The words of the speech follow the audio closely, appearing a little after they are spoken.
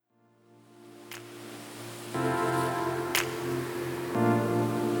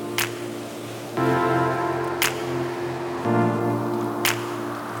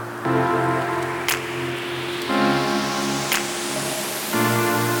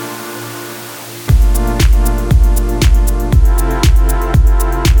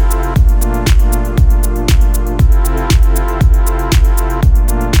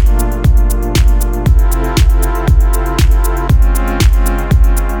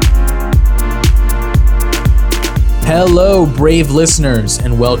Hello, brave listeners,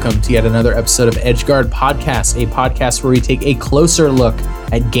 and welcome to yet another episode of Edgeguard Podcast, a podcast where we take a closer look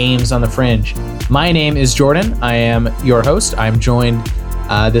at games on the fringe. My name is Jordan. I am your host. I'm joined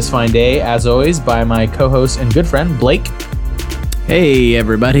this fine day, as always, by my co-host and good friend, Blake. Hey,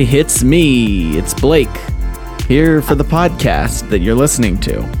 everybody, it's me. It's Blake, here for the podcast that you're listening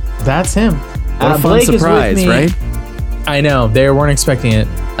to. That's him. What a fun Blake surprise, right? I know. They weren't expecting it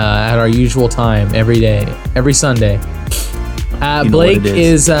at our usual time, every day, every Sunday. Blake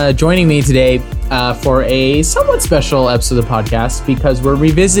is joining me today for a somewhat special episode of the podcast because we're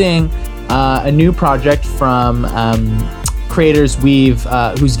revisiting a new project from creators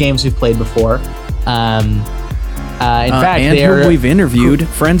whose games we've played before. In fact, and who we've interviewed,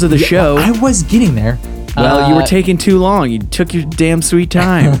 friends of the show. I was getting there. Well, you were taking too long. You took your damn sweet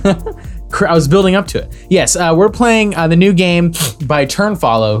time. I was building up to it. Yes, we're playing the new game by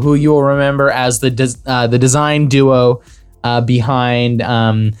Turnfollow, who you will remember as the design duo behind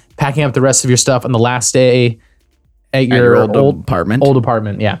packing up the rest of your stuff on the last day at your old apartment. Old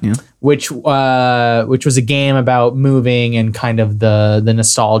apartment, yeah. Which was a game about moving and kind of the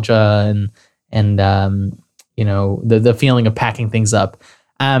nostalgia and the feeling of packing things up.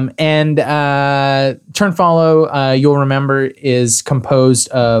 And Turnfollow, you'll remember, is composed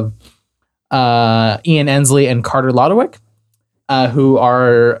of Ian Ensley and Carter Lodewick, who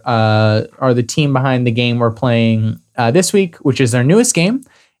are the team behind the game we're playing this week, which is their newest game.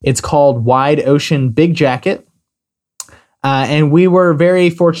 It's called Wide Ocean Big Jacket. And we were very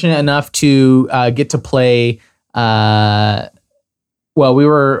fortunate enough to get to play. We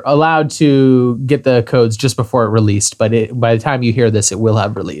were allowed to get the codes just before it released, but by the time you hear this, it will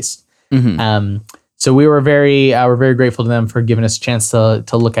have released. Mm-hmm. So we were we're very grateful to them for giving us a chance to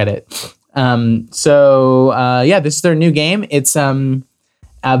look at it. This is their new game. It's a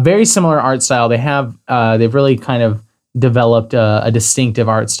very similar art style. They've really kind of developed a distinctive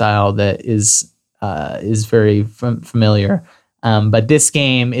art style that is very familiar. But this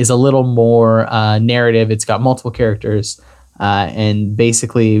game is a little more narrative. It's got multiple characters, and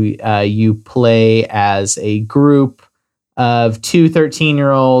basically you play as a group of two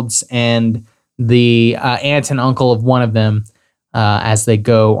 13-year-olds and the aunt and uncle of one of them, as they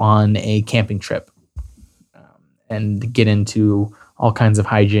go on a camping trip and get into all kinds of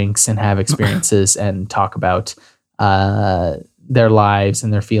hijinks and have experiences and talk about their lives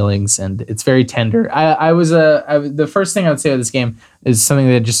and their feelings. And it's very tender. The first thing I would say about this game is something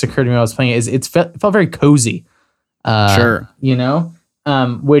that just occurred to me when I was playing it, is it felt very cozy. Sure.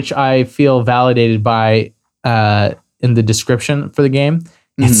 Which I feel validated by in the description for the game.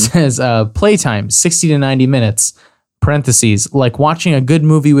 Mm-hmm. It says playtime 60 to 90 minutes. Parentheses, like watching a good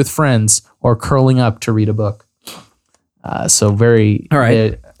movie with friends or curling up to read a book. So very... All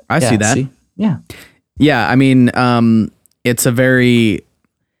right. I see that. See? Yeah. Yeah, I mean, it's a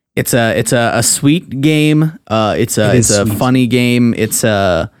sweet game. It's a funny game. It's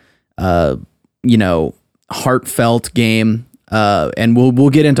a heartfelt game. And we'll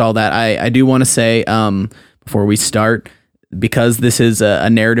get into all that. I do want to say, before we start, because this is a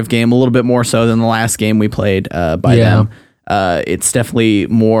narrative game, a little bit more so than the last game we played by them. It's definitely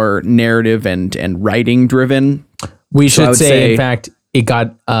more narrative and writing driven. We should say, in fact, it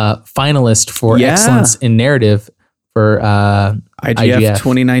got finalist for excellence in narrative for IGF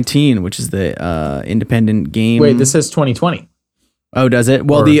 2019, which is the independent game. Wait, this says 2020. Oh, does it?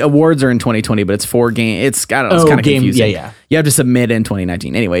 Well, the awards are in 2020, but it's for game. It's kind of confusing. Yeah. You have to submit in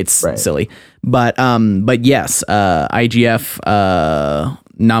 2019. Anyway, it's silly. But yes, IGF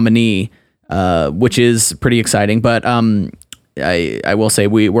nominee, which is pretty exciting. But I will say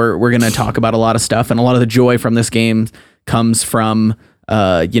we're going to talk about a lot of stuff, and a lot of the joy from this game comes from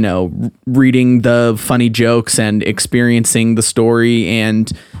reading the funny jokes and experiencing the story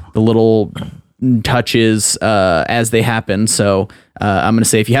and the little touches as they happen. So I'm going to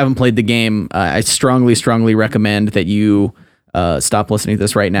say, if you haven't played the game, I strongly recommend that you stop listening to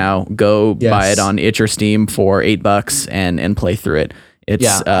this right now. Go buy it on itch or Steam for $8 and play through it. It's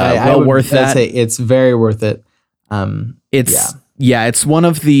worth that. It's very worth it. It's one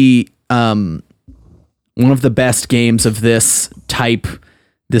of the best games of this type,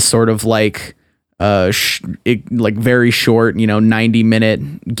 this sort of like very short,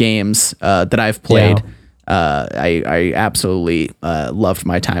 90-minute games that I've played. I absolutely loved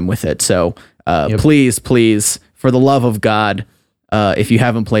my time with it. So please, for the love of God, if you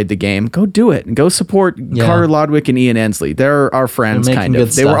haven't played the game, go do it and go support Carter Lodewick and Ian Ensley. They're our friends, kind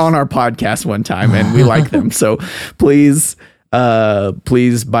of. They were on our podcast one time and we like them. So please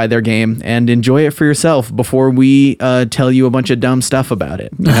please buy their game and enjoy it for yourself before we tell you a bunch of dumb stuff about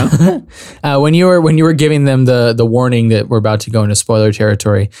it. You know? When you were giving them the warning that we're about to go into spoiler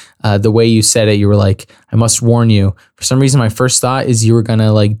territory, the way you said it, you were like, "I must warn you." For some reason, my first thought is you were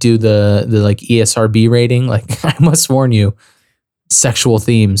gonna like do the like ESRB rating, like "I must warn you, sexual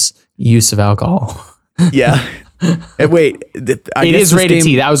themes, use of alcohol." Yeah. Wait, it is rated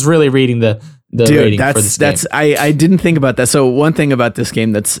T. I was really reading the rating for this game. I didn't think about that. So one thing about this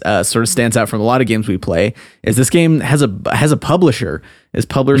game that's sort of stands out from a lot of games we play is this game has a publisher. It's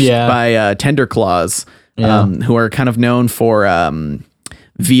published by Tender Claws, who are kind of known for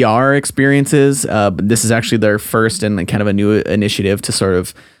VR experiences. But this is actually their first and kind of a new initiative to sort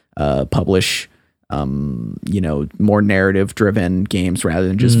of publish more narrative driven games rather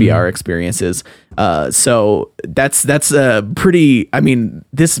than just VR experiences. So that's pretty, I mean,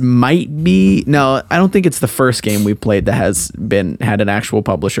 this might be, no, I don't think it's the first game we played that had an actual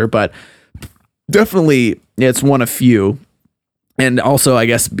publisher, but definitely it's one of few. And also, I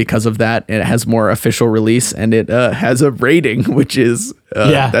guess because of that, it has more official release and it has a rating, which is,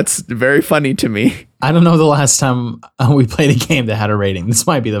 that's very funny to me. I don't know the last time we played a game that had a rating. This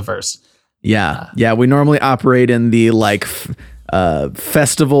might be the first. Yeah. We normally operate in the like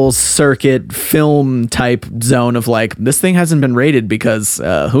festival circuit film type zone of like, this thing hasn't been rated because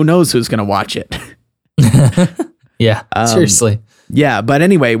who knows who's going to watch it. Yeah, seriously. Yeah. But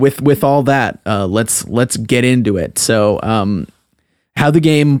anyway, with all that, let's get into it. So how the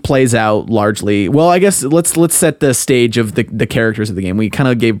game plays out largely. Well, I guess let's set the stage of the characters of the game. We kind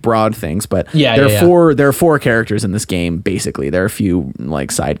of gave broad things, but there are four characters in this game. Basically, there are a few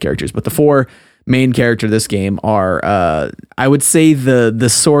like side characters, but the four main characters of this game are, I would say the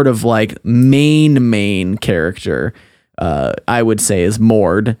sort of like main character, I would say is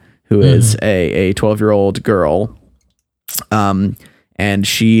Mord, who is a 12-year-old girl. And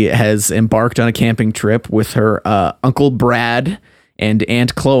she has embarked on a camping trip with her Uncle Brad and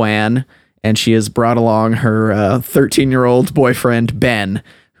Aunt Chloanne, and she has brought along her 13-year-old boyfriend, Ben,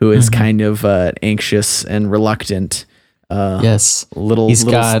 who is kind of anxious and reluctant. Little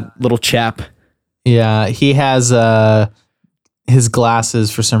chap. Yeah, he has his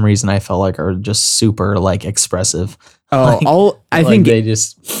glasses for some reason I felt like are just super like expressive. Oh, I think they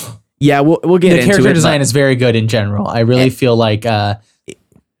just... Yeah, we'll get into it. The character design is very good in general. I really feel like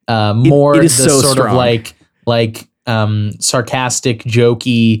more it is the so sort strong. of like sarcastic,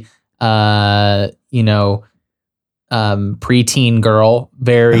 jokey, preteen girl,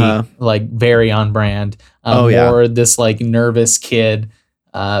 very on brand. More this like nervous kid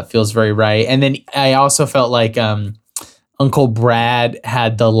feels very right. And then I also felt like Uncle Brad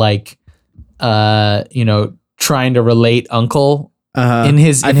had the like trying to relate uncle in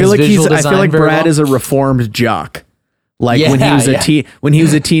his I feel like Brad well. is a reformed jock. Like when he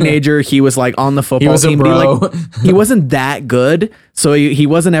was a teenager, he was like on the football team. But he wasn't that good, so he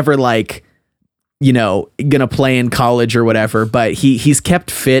wasn't ever like, gonna play in college or whatever. But he's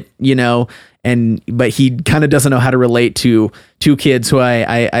kept fit, but he kind of doesn't know how to relate to two kids who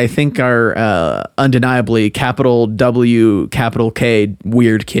I think are undeniably capital W, capital K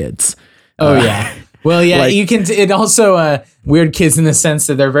weird kids. Oh yeah. Well, yeah, you can. It also weird kids in the sense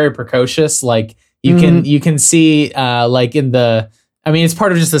that they're very precocious. Like you can see like in the. I mean, it's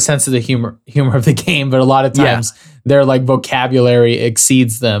part of just the sense of the humor of the game, but a lot of times their like vocabulary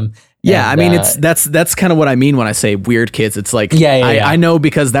exceeds them. Yeah, and, I mean, that's kind of what I mean when I say weird kids. It's like I know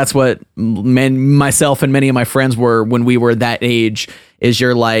because that's what myself and many of my friends were when we were that age. Is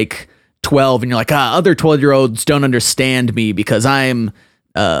you're like 12 and you're like, other 12-year-olds don't understand me because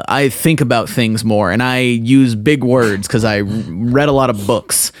I think about things more and I use big words because I read a lot of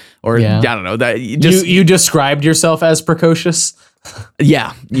books or I don't know that you described yourself as precocious.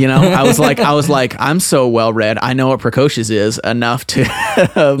 Yeah. I was like, I'm so well read. I know what precocious is enough to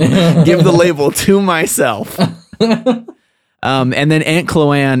give the label to myself. And then Aunt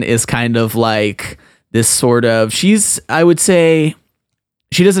Chloanne is kind of like this sort of, I would say,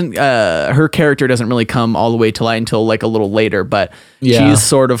 she doesn't, her character doesn't really come all the way to light until like a little later, but she's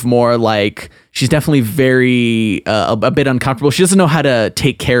sort of more like, she's definitely very, a bit uncomfortable. She doesn't know how to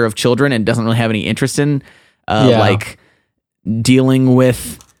take care of children and doesn't really have any interest in, like dealing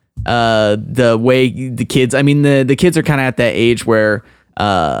with, the way the kids, I mean, the kids are kind of at that age where,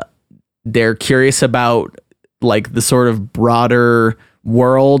 they're curious about like the sort of broader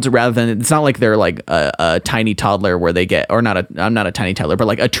world rather than, it's not like they're like a tiny toddler where they get, or I'm not a tiny toddler, but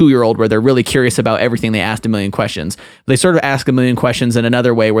like a 2-year-old where they're really curious about everything. They asked a million questions. They sort of ask a million questions in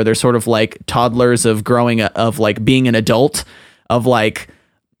another way where they're sort of like toddlers of growing, of like being an adult, of like,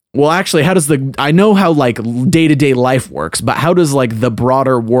 well, actually, how does I know how like day-to-day life works, but how does like the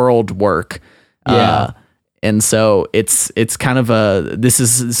broader world work? Yeah. And so it's kind of this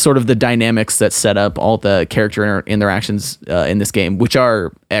is sort of the dynamics that set up all the character interactions in this game, which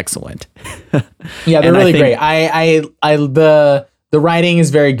are excellent. Yeah, they're really great. The writing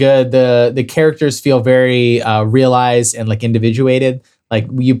is very good. The characters feel very realized and like individuated. Like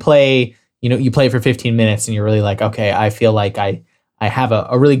you play for 15 minutes and you're really like, okay, I feel like I have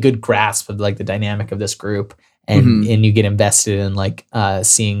a really good grasp of like the dynamic of this group, and you get invested in like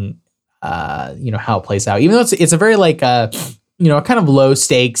seeing how it plays out. Even though it's a very like kind of low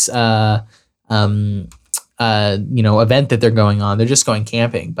stakes event that they're going on. They're just going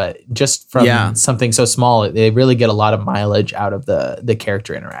camping, but just from something so small, they really get a lot of mileage out of the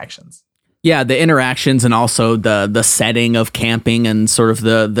character interactions. Yeah, the interactions and also the setting of camping and sort of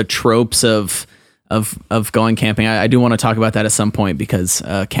the tropes of going camping. I do want to talk about that at some point because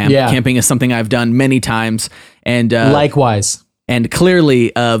camping is something I've done many times, and likewise. And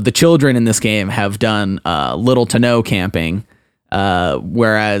clearly, the children in this game have done little to no camping,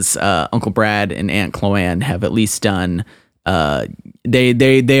 whereas Uncle Brad and Aunt Chloanne have at least done.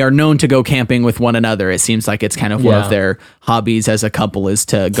 They are known to go camping with one another. It seems like it's kind of one of their hobbies as a couple is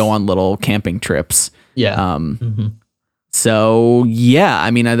to go on little camping trips. Yeah. So yeah,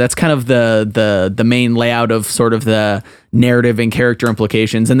 I mean that's kind of the main layout of sort of the narrative and character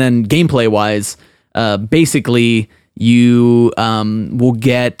implications, and then gameplay wise, basically you will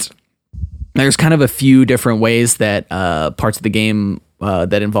get. There's kind of a few different ways that parts of the game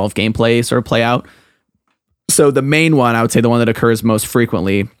that involve gameplay sort of play out. So the main one, I would say the one that occurs most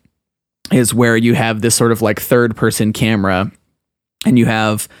frequently, is where you have this sort of like third person camera, and you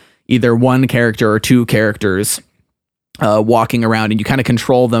have either one character or two characters walking around, and you kind of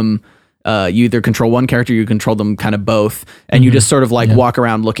control them. You either control one character, you control them kind of both, and you just sort of like walk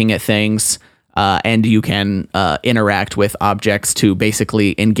around looking at things. And you can interact with objects to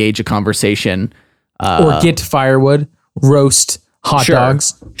basically engage a conversation. Or get firewood, roast hot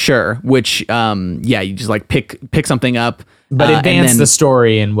dogs. Sure. Which, you just like pick something up. But advance the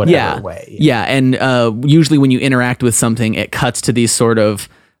story in whatever way. Yeah. And usually when you interact with something, it cuts to these sort of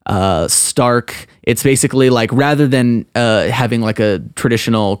stark. It's basically like rather than having like a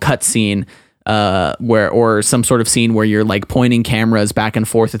traditional cutscene, or some sort of scene where you're like pointing cameras back and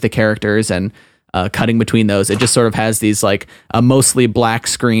forth at the characters and cutting between those. It just sort of has these like a mostly black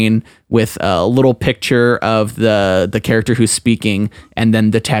screen with a little picture of the character who's speaking and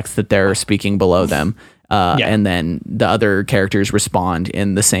then the text that they're speaking below them. And then the other characters respond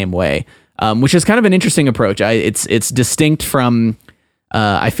in the same way, which is kind of an interesting approach. It's distinct from,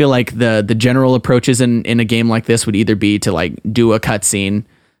 I feel like the general approaches in a game like this would either be to like do a cutscene,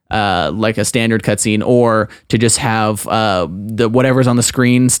 like a standard cutscene, or to just have the whatever's on the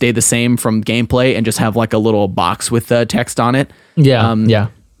screen stay the same from gameplay and just have like a little box with text on it.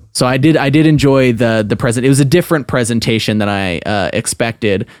 So I did enjoy the present. It was a different presentation than I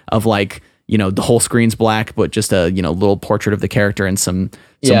expected of like, the whole screen's black, but just a little portrait of the character and some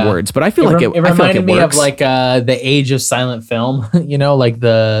words. But I feel like it reminded me works. of like the age of silent film, like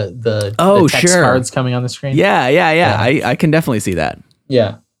the text cards coming on the screen. Yeah. I can definitely see that.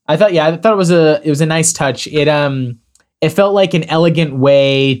 Yeah. I thought it was a nice touch. It felt like an elegant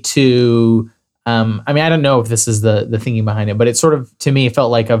way to, I don't know if this is the thinking behind it, but it sort of, to me, it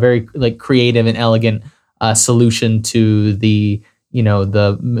felt like a very like creative and elegant solution to the,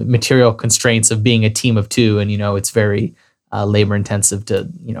 the material constraints of being a team of two. And, it's very labor intensive to,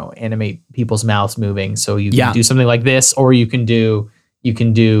 animate people's mouths moving. So you can do something like this, or you can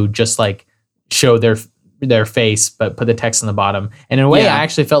do just like show their face, but put the text on the bottom. And in a way, I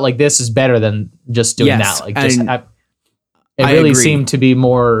actually felt like this is better than just doing that. Like it really seemed to be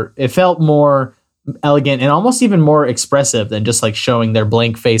more, it felt more elegant and almost even more expressive than just like showing their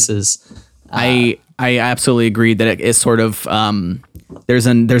blank faces. I absolutely agree that it is sort of, there's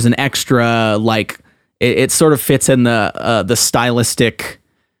an extra, like it sort of fits in the stylistic,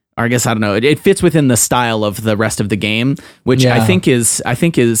 or I guess, I don't know. It fits within the style of the rest of the game, which I think is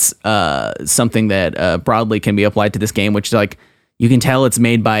something that broadly can be applied to this game, which is like, you can tell it's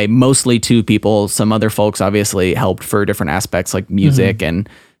made by mostly two people. Some other folks obviously helped for different aspects like music and,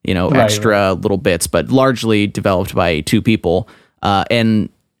 extra little bits, but largely developed by two people. And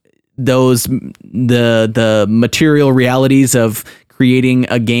the material realities of creating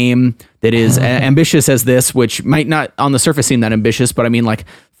a game that is ambitious as this, which might not on the surface seem that ambitious, but I mean like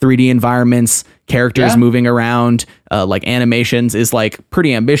 3D environments, characters moving around, like animations is like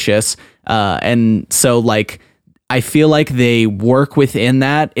pretty ambitious. And so like, I feel like they work within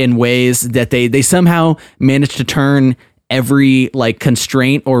that in ways that they somehow manage to turn every like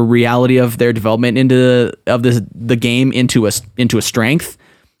constraint or reality of their development the game into a strength.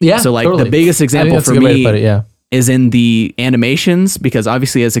 Yeah. So like totally. the biggest example for a good way to me put it, yeah. is in the animations, because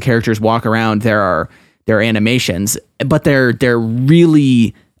obviously as the characters walk around, there are animations, but they're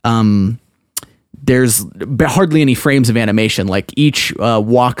really there's hardly any frames of animation. Like each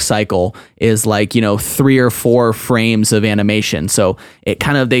walk cycle is like 3 or 4 frames of animation. So it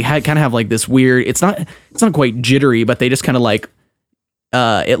kind of have like this weird. It's not quite jittery, but they just kind of like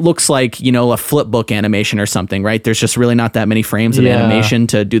it looks like a flip book animation or something, right? There's just really not that many frames of animation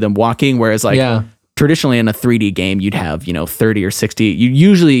to do them walking, whereas like traditionally in a 3D game you'd have 30 or 60. You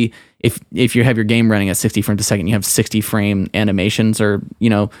usually if you have your game running at 60 frames a second, you have 60 frame animations or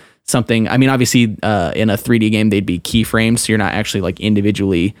something. I mean, obviously, in a 3D game, they'd be keyframes, so you're not actually like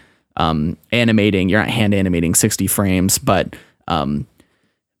individually animating. You're not hand animating 60 frames, but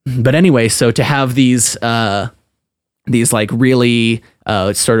anyway. So to have these like really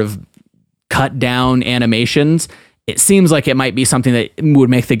sort of cut down animations, it seems like it might be something that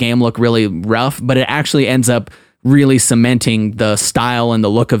would make the game look really rough, but it actually ends up really cementing the style and the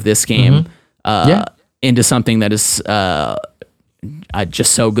look of this game into something that is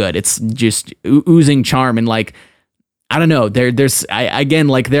just so good. It's just oozing charm, and like I don't know. There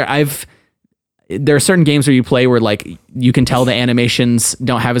are certain games where you play where like you can tell the animations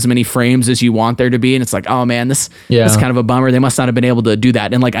don't have as many frames as you want there to be, and it's like, oh man, this is kind of a bummer. They must not have been able to do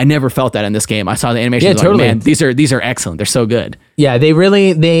that. And like I never felt that in this game. I saw the animations, like, man, these are excellent. They're so good. Yeah, they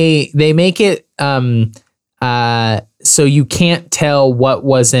really they make it so you can't tell what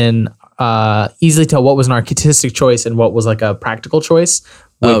was easily tell what was an artistic choice and what was like a practical choice.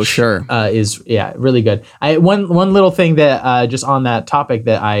 Which, is really good. One little thing that just on that topic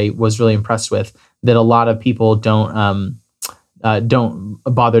that I was really impressed with that a lot of people don't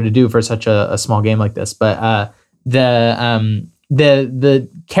bother to do for such a small game like this, but the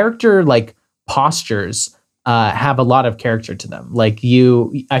character like postures have a lot of character to them. Like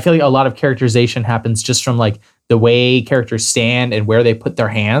I feel like a lot of characterization happens just from like the way characters stand and where they put their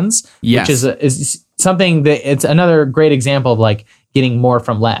hands, which is something that it's another great example of like getting more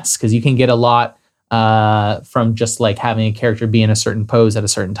from less, because you can get a lot from just like having a character be in a certain pose at a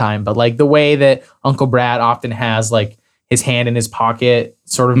certain time. But like the way that Uncle Brad often has like his hand in his pocket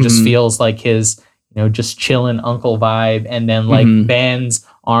sort of just feels like his, just chilling uncle vibe. And then like Ben's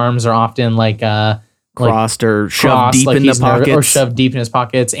arms are often like crossed or shoved deep in the pockets, or shoved deep in his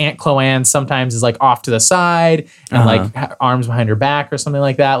pockets. Aunt Chloanne sometimes is like off to the side and like arms behind her back or something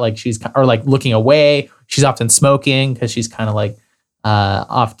like that. Like or like looking away. She's often smoking because she's kind of like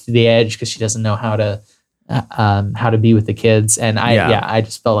off to the edge because she doesn't know how to be with the kids. And I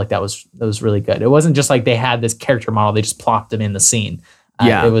just felt like that was really good. It wasn't just like they had this character model, they just plopped him in the scene.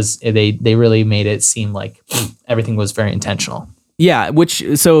 It was they really made it seem like everything was very intentional. Yeah,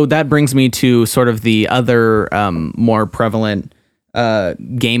 so that brings me to sort of the other more prevalent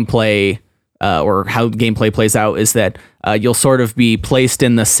gameplay or how gameplay plays out is that you'll sort of be placed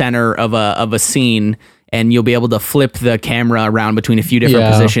in the center of a scene, and you'll be able to flip the camera around between a few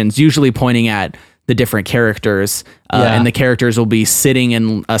different positions, usually pointing at the different characters, and the characters will be sitting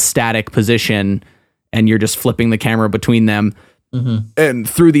in a static position, and you're just flipping the camera between them. And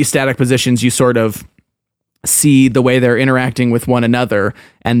through these static positions, you sort of see the way they're interacting with one another,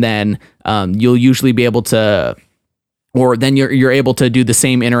 and then you'll usually be able to, or then you're able to do the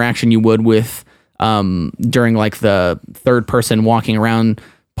same interaction you would with during like the third person walking around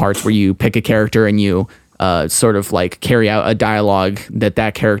parts where you pick a character and you sort of like carry out a dialogue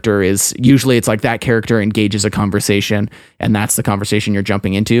that character is, usually it's like that character engages a conversation and that's the conversation you're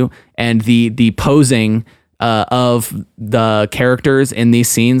jumping into. And the posing of the characters in these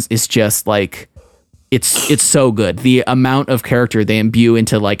scenes is just like, it's so good. The amount of character they imbue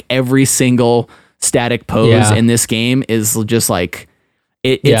into like every single static pose in this game is just like,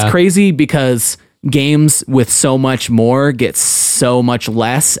 it's crazy because games with so much more get so much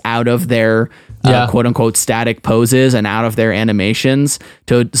less out of their quote unquote static poses and out of their animations.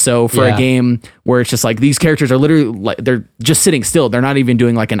 So for a game where it's just like these characters are literally like, they're just sitting still. They're not even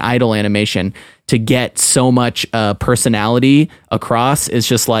doing like an idle animation, to get so much personality across is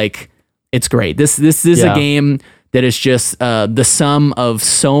just like, it's great. This is a game that is just the sum of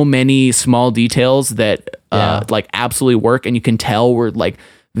so many small details that like absolutely work, and you can tell we're like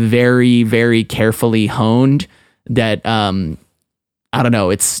very, very carefully honed. That I don't know,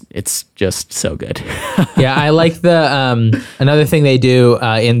 it's just so good. Yeah, I like the another thing they do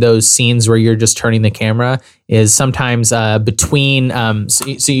in those scenes where you're just turning the camera is sometimes between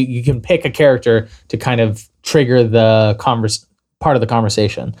so you can pick a character to kind of trigger the part of the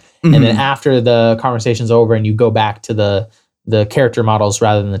conversation. And then after the conversation's over and you go back to the character models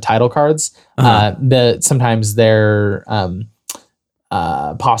rather than the title cards, sometimes their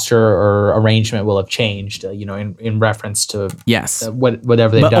posture or arrangement will have changed, in reference to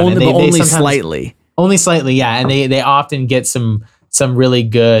whatever they've done. But only slightly. Only slightly, yeah. And they often get some really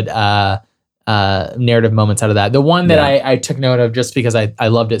good narrative moments out of that. The one that I took note of just because I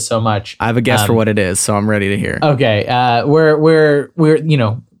loved it so much. I have a guess for what it is, so I'm ready to hear. Okay,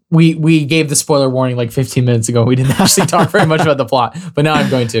 we gave the spoiler warning like 15 minutes ago. We didn't actually talk very much about the plot, but now I'm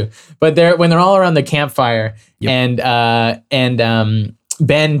going to. But when they're all around the campfire, and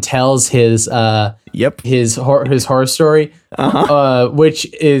Ben tells his horror story,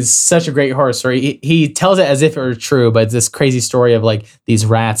 which is such a great horror story. He tells it as if it were true, but it's this crazy story of like these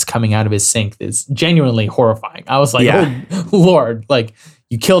rats coming out of his sink that's genuinely horrifying. I was like, oh Lord, like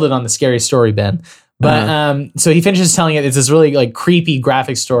you killed it on the scary story, Ben. But so he finishes telling it. It's this really like creepy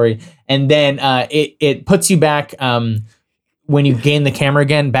graphic story, and then it puts you back when you gain the camera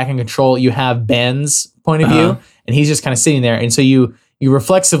again, back in control. You have Ben's point of view, and he's just kind of sitting there, and so you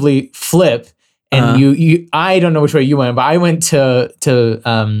reflexively flip, and you I don't know which way you went, but I went to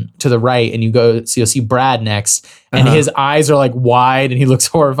the right, and you'll see Brad next, and his eyes are like wide, and he looks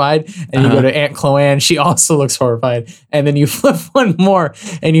horrified. And you go to Aunt Chloanne, she also looks horrified, and then you flip one more,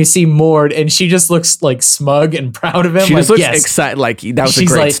 and you see Mord, and she just looks like smug and proud of him. She just looks excited, like that was a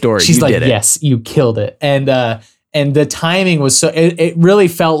great story. She's like, yes, you killed it, and the timing was so. It really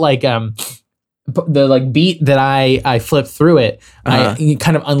felt like the like beat that I flipped through it, I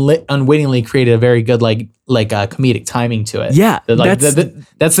kind of unwittingly created a very good like comedic timing to it. Yeah,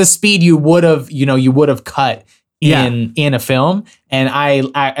 that's the speed you would have cut in a film, and I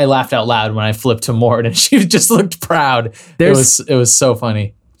laughed out loud when I flipped to Mord, and she just looked proud. It was so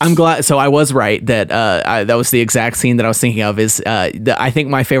funny. I'm glad. So I was right that that was the exact scene that I was thinking of. I think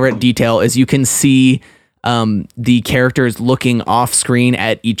my favorite detail is you can see the characters looking off screen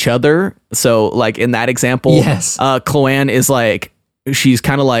at each other. So like in that example, Chloanne is like, she's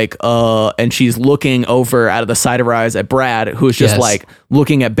kind of like, and she's looking over out of the side of her eyes at Brad, who's just like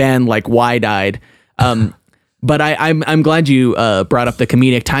looking at Ben like wide-eyed. But I'm glad you brought up the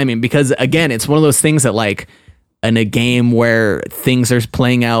comedic timing, because again, it's one of those things that like in a game where things are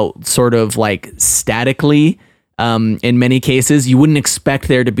playing out sort of like statically, in many cases, you wouldn't expect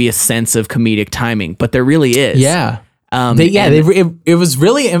there to be a sense of comedic timing, but there really is. Yeah. It was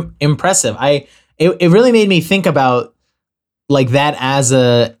really impressive. It really made me think about like that as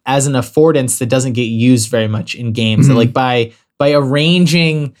an affordance that doesn't get used very much in games. Mm-hmm. Like by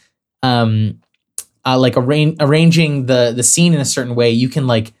arranging, arranging the scene in a certain way, you can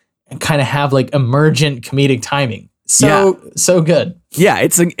like kind of have like emergent comedic timing. So good. Yeah,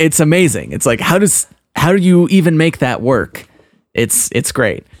 it's amazing. It's like how do you even make that work? It's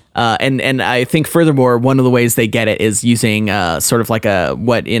great. And I think furthermore, one of the ways they get it is using sort of like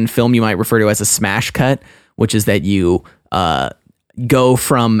what in film you might refer to as a smash cut, which is that you go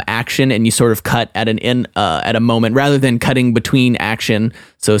from action and you sort of cut at a moment rather than cutting between action.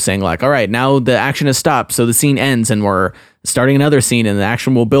 So saying like, all right, now the action has stopped, so the scene ends and we're starting another scene and the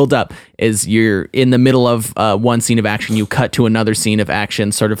action will build up. Is you're in the middle of one scene of action, you cut to another scene of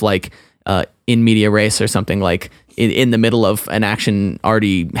action, sort of like in media res or something, like in the middle of an action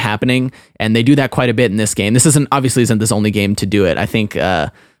already happening. And they do that quite a bit in this game. This obviously isn't this only game to do it. I think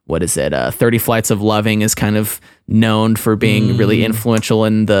 30 Flights of Loving is kind of known for being really influential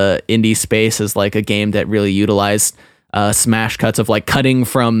in the indie space as like a game that really utilized smash cuts of like cutting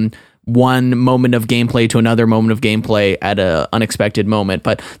from one moment of gameplay to another moment of gameplay at a unexpected moment.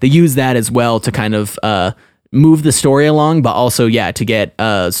 But they use that as well to kind of move the story along, but also to get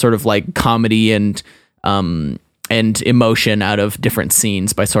sort of like comedy and emotion out of different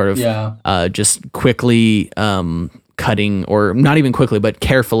scenes by sort of just quickly cutting, or not even quickly, but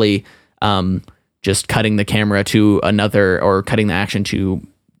carefully just cutting the camera to another, or cutting the action to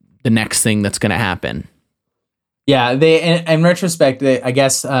the next thing that's going to happen. Yeah, in retrospect, I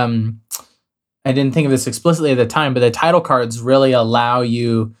guess I didn't think of this explicitly at the time, but the title cards really allow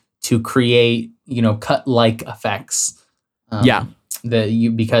you to create, cut-like effects.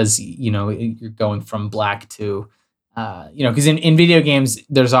 Because you're going from black to, because in video games,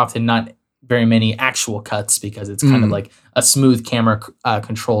 there's often not very many actual cuts because it's kind of like a smooth camera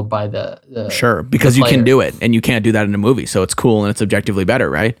controlled by the sure, because you can do it and you can't do that in a movie, so it's cool and it's objectively better,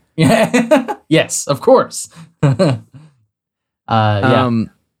 right? Yeah. Yes, of course. So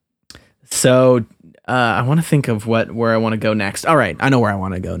I want to think of where I want to go next. All right, I know where I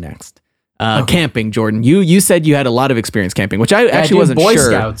want to go next. Camping, Jordan. You said you had a lot of experience camping, which I actually wasn't Boy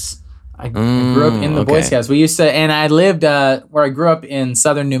sure. Scouts. I grew up in the Boy Scouts. We used to, and I lived where I grew up in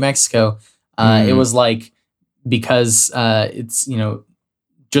southern New Mexico. It was like, because it's,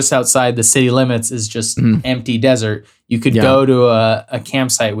 just outside the city limits is just empty desert. You could go to a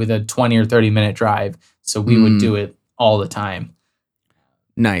campsite with a 20 or 30 minute drive. So we would do it all the time.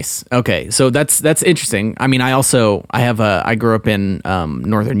 Nice. Okay. So that's interesting. I mean, I grew up in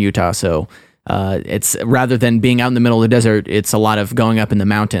northern Utah. So it's, rather than being out in the middle of the desert, it's a lot of going up in the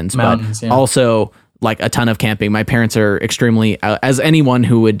mountains, but also like a ton of camping. My parents are extremely, as anyone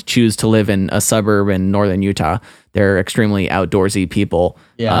who would choose to live in a suburb in northern Utah, they're extremely outdoorsy people.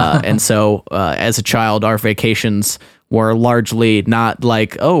 Yeah. And so as a child, our vacations were largely not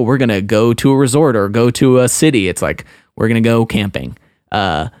like, oh, we're going to go to a resort or go to a city. It's like, we're going to go camping.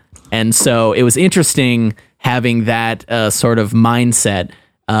 And so it was interesting having that sort of mindset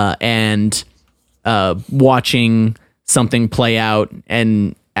and watching something play out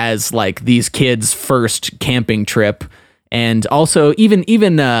and as like these kids' first camping trip, and also even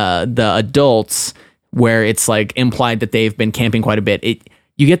the adults, where it's like implied that they've been camping quite a bit.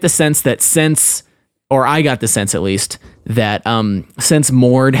 You get the sense that or I got the sense at least that since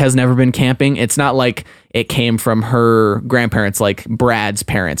Mord has never been camping, it's not like it came from her grandparents like Brad's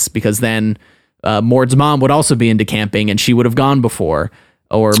parents, because then Mord's mom would also be into camping and she would have gone before,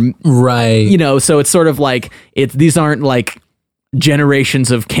 or right. So it's sort of like these aren't like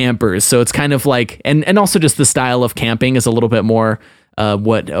generations of campers. So it's kind of like, and also just the style of camping is a little bit more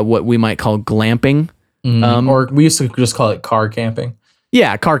what we might call glamping. Or we used to just call it car camping.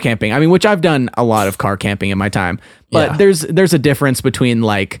 Yeah, car camping. I mean, which I've done a lot of car camping in my time, but there's a difference between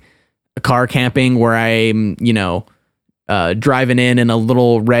like a car camping where I'm, driving in a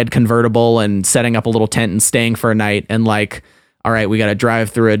little red convertible and setting up a little tent and staying for a night, and like, all right, we got to drive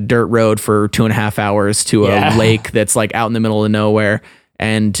through a dirt road for 2.5 hours to a lake that's like out in the middle of nowhere.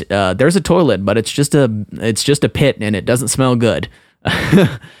 And there's a toilet, but it's just a pit and it doesn't smell good.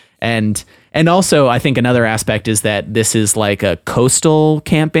 And also I think another aspect is that this is like a coastal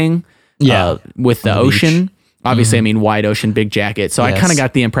camping with the ocean. Beach. Obviously, I mean, wide ocean, big jacket. So I kind of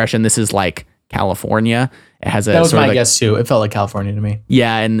got the impression this is like California. It has that was my guess too. It felt like California to me.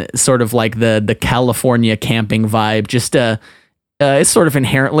 Yeah, and sort of like the California camping vibe. Just it's sort of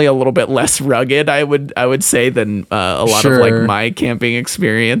inherently a little bit less rugged, I would say, than a lot of like my camping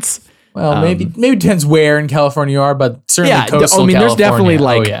experience. Well, maybe it depends where in California you are, but certainly coastal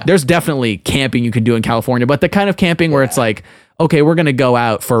California. There's definitely camping you can do in California, but the kind of camping where it's like, okay, we're gonna go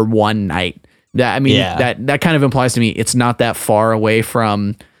out for one night. That kind of implies to me it's not that far away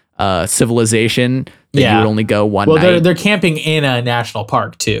from civilization that you would only go one night. Well, they're camping in a national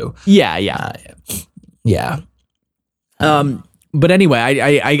park too. Yeah. But anyway,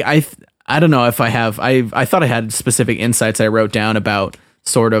 I don't know if I thought I had specific insights I wrote down about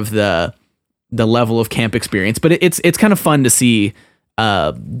sort of the level of camp experience, but it's kind of fun to see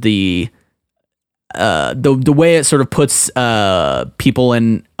the way it sort of puts people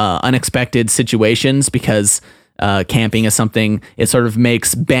in unexpected situations, because camping is something, it sort of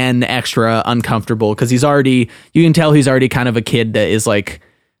makes Ben extra uncomfortable because you can tell he's already kind of a kid that is like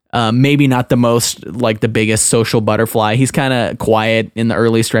maybe not the most like the biggest social butterfly. He's kind of quiet in the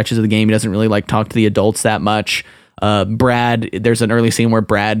early stretches of the game. He doesn't really like talk to the adults that much. Brad, there's an early scene where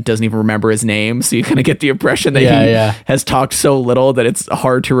Brad doesn't even remember his name, so you kind of get the impression that he has talked so little that it's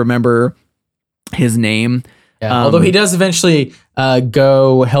hard to remember his name. Although he does eventually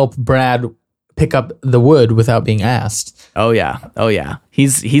go help Brad pick up the wood without being asked. Oh yeah.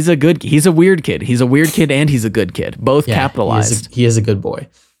 He's a weird kid. He's a weird kid and he's a good kid. Both capitalized. He is a good boy.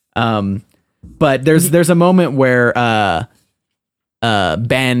 But there's a moment where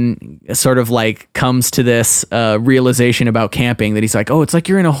Ben sort of like comes to this realization about camping, that he's like, oh, it's like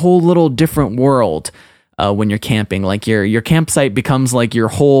you're in a whole little different world when you're camping. Like your campsite becomes like your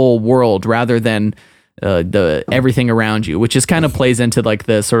whole world rather than the everything around you, which is kind of plays into like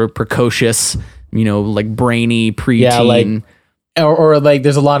the sort of precocious, like brainy preteen. Or like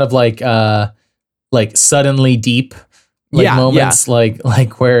there's a lot of like suddenly deep moments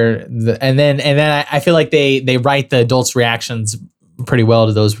like where and then I feel like they write the adults' reactions pretty well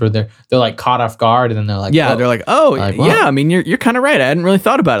to those where they're like caught off guard, and then they're like, they're like, oh, like, I mean, you're kind of right. I hadn't really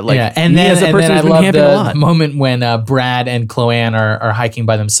thought about it. Like, and then as a person who's been camping a lot. Moment when Brad and Chloanne are hiking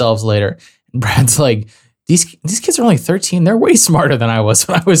by themselves later, and Brad's like, these kids are only 13. They're way smarter than I was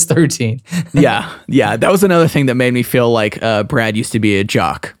when I was 13. Yeah. That was another thing that made me feel like Brad used to be a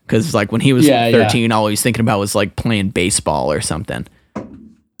jock, because like when he was 13, all he was thinking about was like playing baseball or something.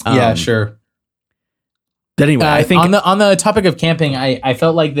 Sure. But anyway, I think on the topic of camping, I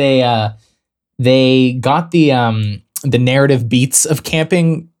felt like they got the narrative beats of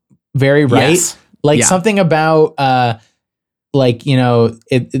camping very right. Yes. Like Yeah. something about like, you know,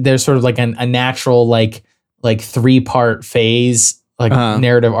 there's sort of like a natural like 3-part phase, like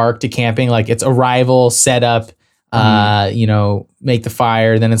narrative arc to camping. Like it's arrival, setup, you know, make the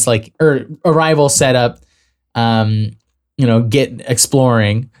fire. Then it's like, or arrival, setup, you know, get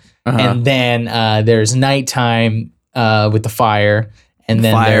exploring. And then there's nighttime with the fire. And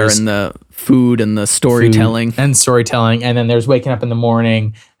then there's and the food and the storytelling. And then there's waking up in the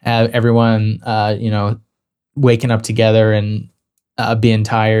morning, everyone, you know, waking up together and being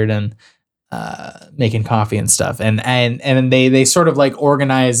tired and making coffee and stuff. And they sort of like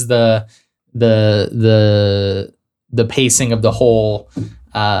organize the pacing of the whole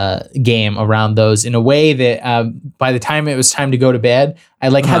game around those in a way that by the time it was time to go to bed, I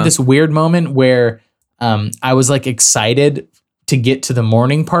like had this weird moment where I was like excited to get to the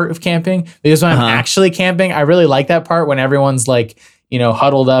morning part of camping, because when I'm actually camping, I really like that part when everyone's like, you know,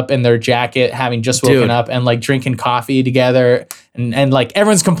 huddled up in their jacket, having just woken up and like drinking coffee together. And like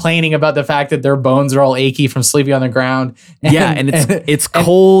everyone's complaining about the fact that their bones are all achy from sleeping on the ground. And it's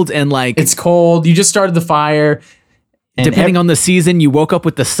cold and like it's cold. You just started the fire. Depending on the season, you woke up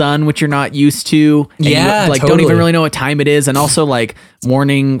with the sun, which you're not used to. And you, like totally. don't even really know what time it is. And also like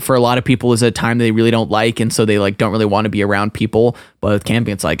morning for a lot of people is a time they really don't like, and so they like don't really want to be around people. But with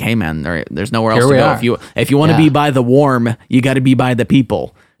camping, it's like, hey man, there's nowhere else to go. If you want to be by the warm, you got to be by the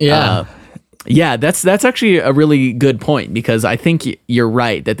people. Yeah, that's actually a really good point, because I think you're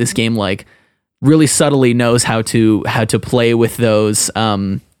right that this game like really subtly knows how to play with those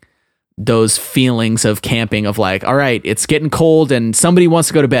feelings of camping, of like, all right, it's getting cold and somebody wants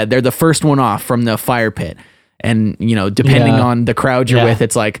to go to bed. They're the first one off from the fire pit. And, you know, depending on the crowd you're with,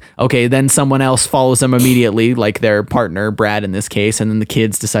 it's like, okay, then someone else follows them immediately, like their partner, Brad in this case. And then the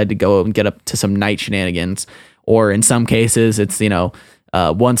kids decide to go and get up to some night shenanigans. Or in some cases, it's, you know,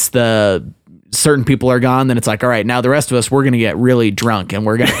 once the certain people are gone, then it's like, all right, now the rest of us, we're going to get really drunk and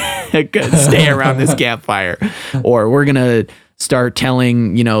we're going to stay around this campfire. Or we're going to start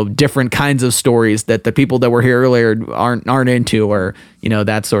telling, you know, different kinds of stories that the people that were here earlier aren't into, or, you know,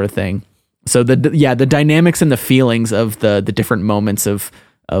 that sort of thing. So the dynamics and the feelings of the different moments of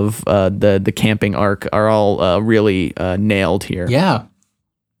the camping arc are all really nailed here. Yeah,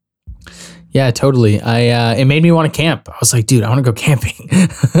 totally. It made me want to camp. I was like, dude, I want to go camping.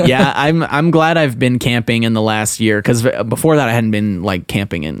 Yeah, I'm glad I've been camping in the last year, because before that I hadn't been like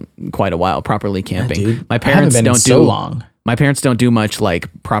camping in quite a while, properly camping. Yeah, dude, my parents don't do so long. My parents don't do much like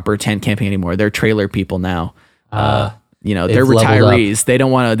proper tent camping anymore. They're trailer people now. You know, they're retirees. They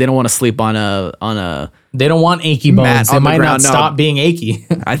don't want to sleep on a. They don't want achy bones. They might not stop being achy.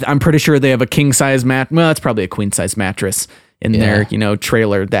 I'm pretty sure they have a king size mat. Well, it's probably a queen size mattress in their, you know,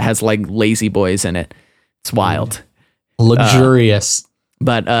 trailer that has like lazy boys in it. It's wild, luxurious.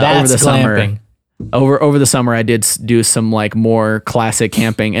 But over the summer, over the summer, I did do some like more classic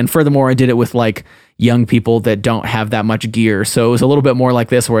camping, and furthermore, I did it with like young people that don't have that much gear. So it was a little bit more like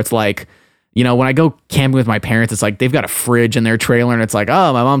this, where it's like, you know, when I go camping with my parents, it's like they've got a fridge in their trailer, and it's like,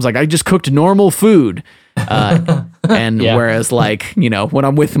 oh, my mom's like, I just cooked normal food. Whereas like, you know, when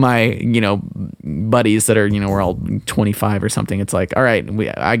I'm with my, you know, buddies that are, you know, we're all 25 or something, it's like, all right, we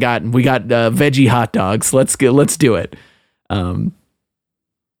got veggie hot dogs. Let's do it.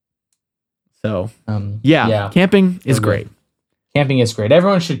 Camping is great. Camping is great.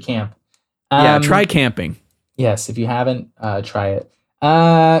 Everyone should camp. Try camping. Yes, if you haven't, try it.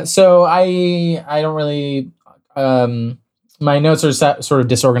 So I don't really, my notes are sort of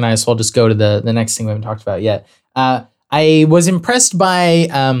disorganized, so I'll just go to the next thing we haven't talked about yet. I was impressed by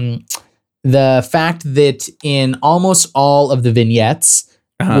the fact that in almost all of the vignettes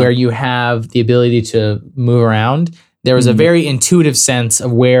where you have the ability to move around, there was a very intuitive sense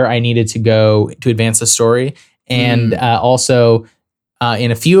of where I needed to go to advance the story. And also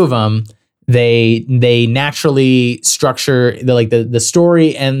in a few of them, they naturally structure the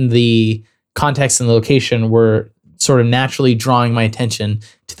story, and the context and the location were sort of naturally drawing my attention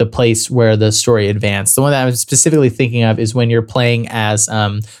to the place where the story advanced. The one that I was specifically thinking of is when you're playing as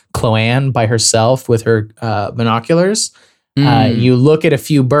Chloanne by herself with her binoculars. You look at a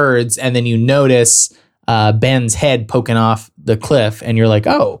few birds, and then you notice Ben's head poking off the cliff, and you're like,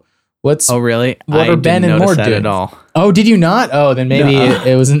 oh, really? What are Ben and Mort doing? At all. Oh, did you not? Oh, then maybe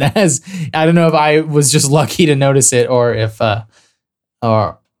it wasn't as. I don't know if I was just lucky to notice it, or if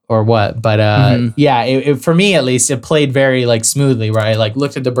or what. But for me at least, it played very like smoothly. Where I like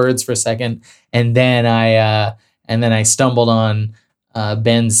looked at the birds for a second, and then I stumbled on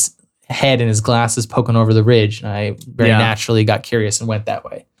Ben's head and his glasses poking over the ridge, and I very naturally got curious and went that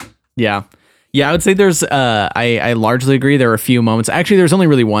way. Yeah. Yeah, I would say there's I largely agree. There are a few moments. Actually, there's only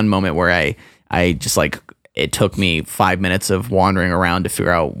really one moment where I just like it took me 5 minutes of wandering around to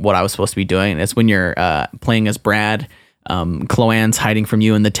figure out what I was supposed to be doing. And it's when you're playing as Brad. Chloanne's hiding from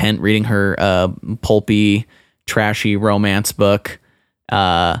you in the tent, reading her pulpy, trashy romance book.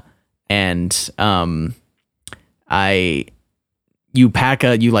 You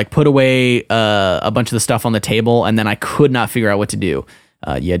put away a bunch of the stuff on the table, and then I could not figure out what to do.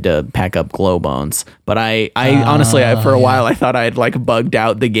 You had to pack up glow bones, but I honestly, for a while, I thought I had like bugged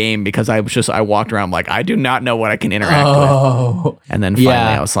out the game because I walked around like, I do not know what I can interact with. And then finally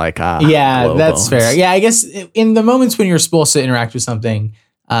I was like, yeah, that's bones. Fair. Yeah. I guess in the moments when you're supposed to interact with something,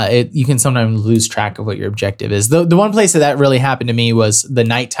 you can sometimes lose track of what your objective is. The one place that really happened to me was the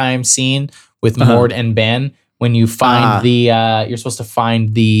nighttime scene with Mord and Ben, when you find you're supposed to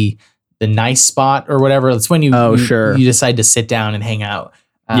find the nice spot or whatever. It's when you decide to sit down and hang out.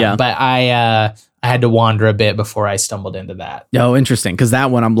 But I had to wander a bit before I stumbled into that. Oh, interesting. Because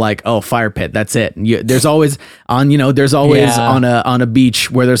that one I'm like, oh, fire pit. That's it. There's always on a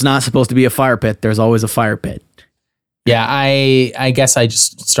beach where there's not supposed to be a fire pit. There's always a fire pit. Yeah, I guess I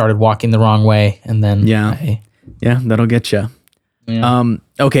just started walking the wrong way, and then that'll get you. Yeah.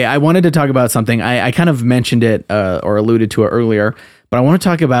 Okay, I wanted to talk about something. I kind of mentioned it or alluded to it earlier, but I want to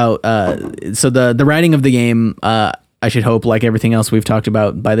talk about so the writing of the game. I should hope, like everything else we've talked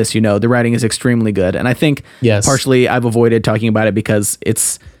about by this, the writing is extremely good, and I think partially I've avoided talking about it because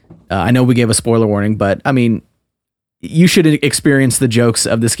it's. I know we gave a spoiler warning, but I mean, you should experience the jokes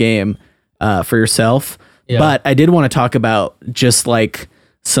of this game for yourself. Yeah. But I did want to talk about just like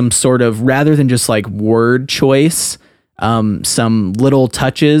some sort of, rather than just like word choice, some little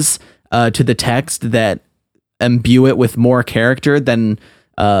touches to the text that imbue it with more character than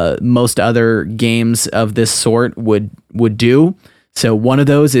most other games of this sort would do. So one of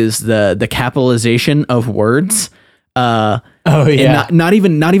those is the capitalization of words. Not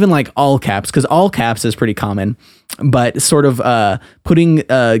even like all caps, because all caps is pretty common, but sort of putting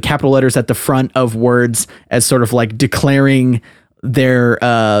capital letters at the front of words as sort of like declaring their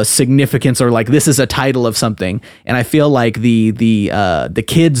significance, or like this is a title of something. And I feel like the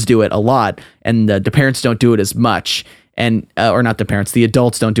kids do it a lot, and the parents don't do it as much, and or not the parents, the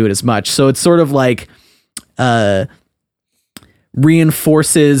adults don't do it as much. So it's sort of like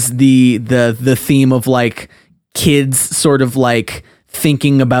reinforces the theme of like kids sort of like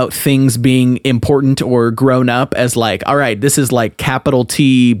thinking about things being important or grown up as like, all right, this is like capital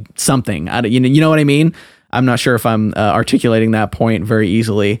T something. You know what I mean? I'm not sure if I'm articulating that point very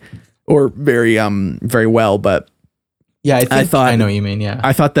easily or very well, but yeah, I thought I know what you mean. Yeah,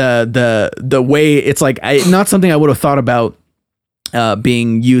 I thought the way it's like not something I would have thought about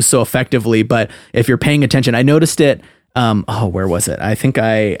being used so effectively, but if you're paying attention, I noticed it. Where was it? I think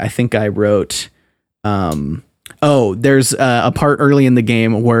I wrote. There's a part early in the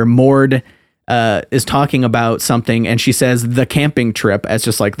game where Mord is talking about something, and she says the camping trip as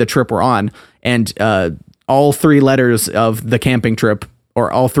just like the trip we're on, and all three letters of the camping trip, or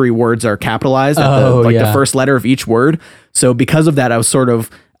all three words, are capitalized at the first letter of each word. So because of that, I was sort of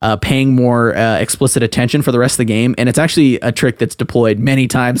paying more explicit attention for the rest of the game, and it's actually a trick that's deployed many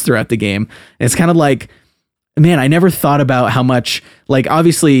times throughout the game. And it's kind of like, man, I never thought about how much, like,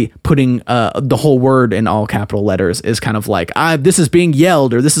 obviously putting the whole word in all capital letters is kind of like, this is being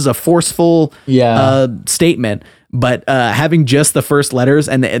yelled, or this is a forceful statement. But having just the first letters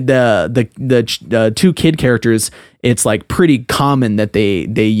and the two kid characters, it's like pretty common that they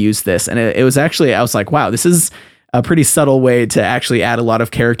use this. And it was actually, I was like, wow, this is a pretty subtle way to actually add a lot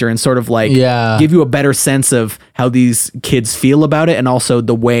of character and sort of like give you a better sense of how these kids feel about it, and also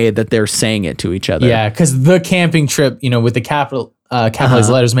the way that they're saying it to each other. Yeah, because the camping trip, with the capitalized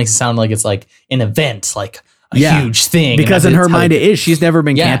letters, makes it sound like it's like an event, like a huge thing. Because in her mind it is. She's never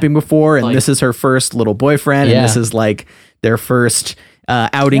been camping before, and like, this is her first little boyfriend, and this is like their first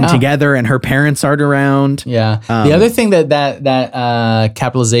outing together, and her parents aren't around. Yeah. The other thing that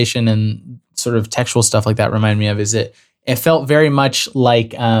capitalization and sort of textual stuff like that remind me of is it felt very much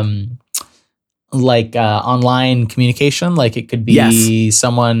like online communication. Like it could be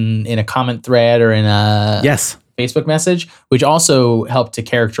someone in a comment thread or in a Facebook message, which also helped to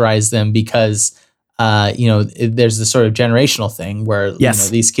characterize them because there's this sort of generational thing where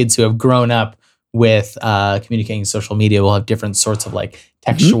these kids who have grown up with communicating social media will have different sorts of like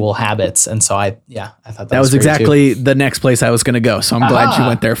textual habits. And so I thought that was exactly the next place I was going to go. So I'm glad you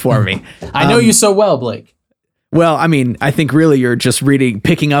went there for me. I know you so well, Blake. Well, I mean, I think really you're just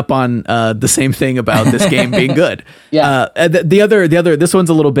picking up on the same thing about this game being good. Yeah. The other, this one's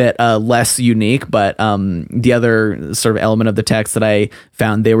a little bit less unique, but the other sort of element of the text that I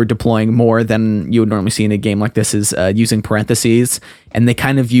found they were deploying more than you would normally see in a game like this is using parentheses, and they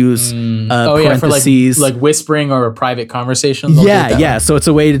kind of use parentheses for like whispering or private conversations. Yeah. So it's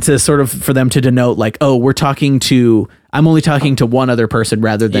a way to sort of for them to denote like, oh, I'm only talking to one other person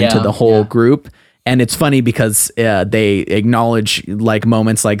rather than to the whole group. And it's funny because they acknowledge like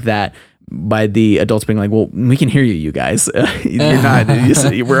moments like that by the adults being like, well, we can hear you, you guys. You're not,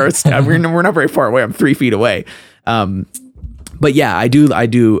 we're not very far away. I'm 3 feet away. But yeah, I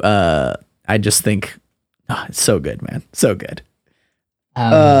just think it's so good, man. So good.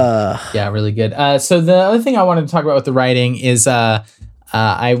 Yeah, really good. So the other thing I wanted to talk about with the writing is I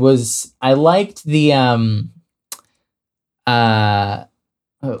liked the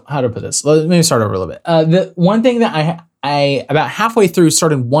how to put this? Let me start over a little bit. The one thing that I about halfway through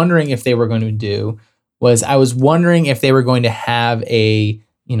started wondering if they were going to do was I was wondering if they were going to have a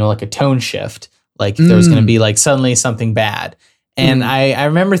like a tone shift, like if there was going to be like suddenly something bad. And I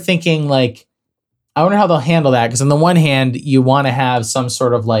remember thinking like, I wonder how they'll handle that, because on the one hand you want to have some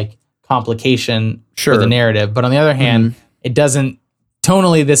sort of like complication for the narrative, but on the other hand, it doesn't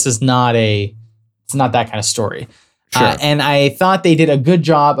tonally. This is not it's not that kind of story. Sure. And I thought they did a good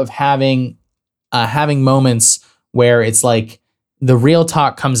job of having moments where it's like the real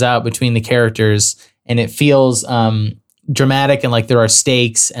talk comes out between the characters and it feels dramatic and like there are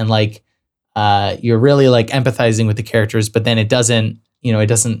stakes and like you're really like empathizing with the characters, but then it's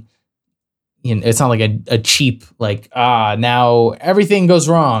not like a cheap like now everything goes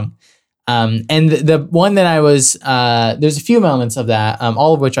wrong. And the one that I was, there's a few elements of that,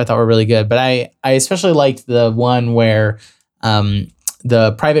 all of which I thought were really good, but I especially liked the one where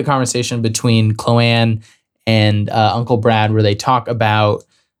the private conversation between Chloanne and Uncle Brad, where they talk about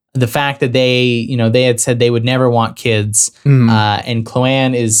the fact that they had said they would never want kids. And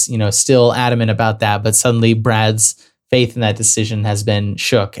Chloanne is, still adamant about that, but suddenly Brad's faith in that decision has been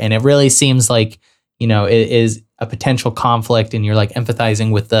shook. And it really seems like, it is a potential conflict and you're like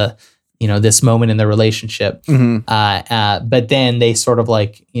empathizing with the, this moment in the relationship. But then they sort of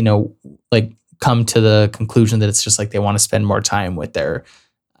like, like come to the conclusion that it's just like they want to spend more time with their,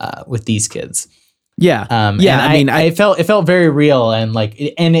 with these kids. Yeah. I felt it felt very real and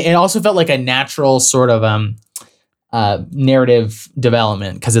like, and it also felt like a natural sort of narrative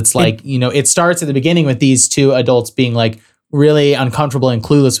development, because it's like, it starts at the beginning with these two adults being like really uncomfortable and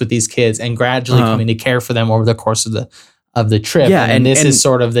clueless with these kids and gradually coming to care for them over the course of the trip. Yeah, and this is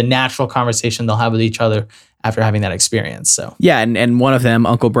sort of the natural conversation they'll have with each other after having that experience. So yeah, and one of them,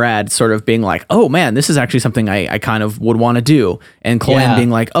 Uncle Brad, sort of being like, "Oh man, this is actually something I kind of would want to do," and Chloanne being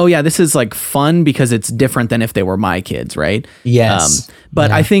like, "Oh yeah, this is like fun because it's different than if they were my kids, right?" Yes,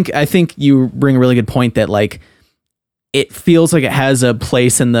 but I think you bring a really good point that like it feels like it has a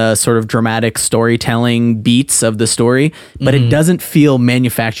place in the sort of dramatic storytelling beats of the story, but it doesn't feel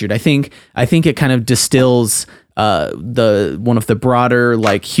manufactured. I think it kind of distills one of the broader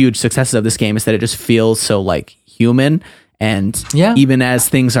like huge successes of this game is that it just feels so like human, and even as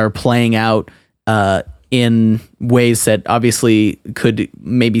things are playing out in ways that obviously could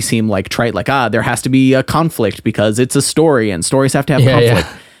maybe seem like trite, like there has to be a conflict because it's a story and stories have to have conflict.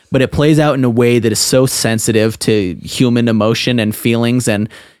 But it plays out in a way that is so sensitive to human emotion and feelings, and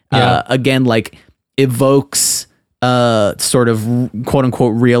again, like evokes sort of quote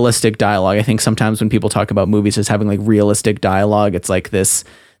unquote realistic dialogue. I think sometimes when people talk about movies as having like realistic dialogue, it's like this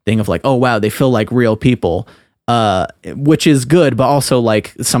thing of like, oh wow, they feel like real people, which is good, but also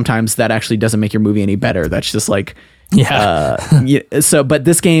like sometimes that actually doesn't make your movie any better. That's just like so. But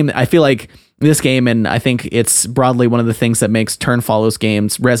this game, I feel like this game, and I think it's broadly one of the things that makes Turn Follows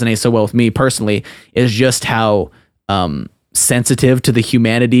games resonate so well with me personally, is just how sensitive to the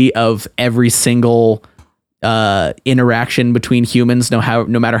humanity of every single interaction between humans, no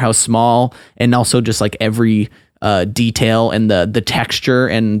matter how small, and also just like every detail and the texture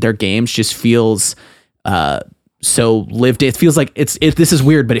and their games just feels so lived. It feels like this is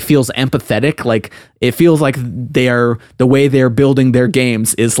weird, but it feels empathetic. Like it feels like the way they're building their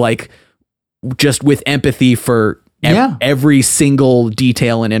games is like just with empathy for every single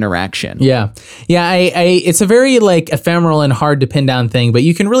detail and interaction. Yeah. It's a very like ephemeral and hard to pin down thing, but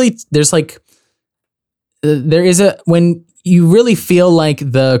you can really, when you really feel like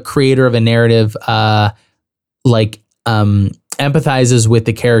the creator of a narrative, empathizes with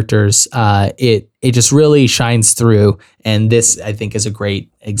the characters, it just really shines through. And this, I think, is a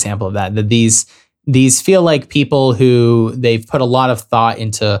great example of that these feel like people who they've put a lot of thought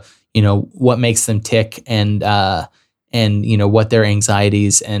into, what makes them tick, and what their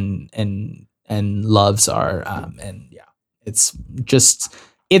anxieties and loves are. And yeah, it's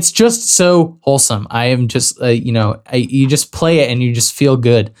just so wholesome. I am just, you just play it and you just feel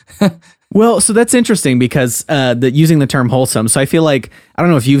good. Well, so that's interesting because using the term wholesome. So I feel like, I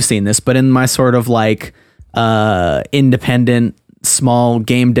don't know if you've seen this, but in my sort of like independent small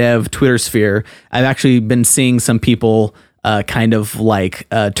game dev Twitter sphere, I've actually been seeing some people kind of like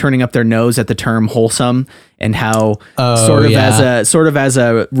turning up their nose at the term wholesome, and how sort of as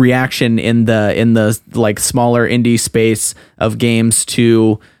a reaction in the like smaller indie space of games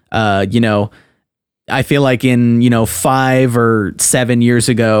to I feel like in 5 or 7 years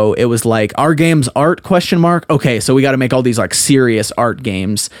ago, it was like, our game's art ? Okay, so we got to make all these like serious art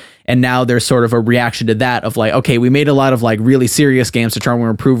games. And now there's sort of a reaction to that of like, okay, we made a lot of like really serious games to try and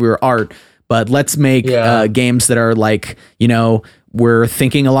improve your art, but let's make games that are like, we're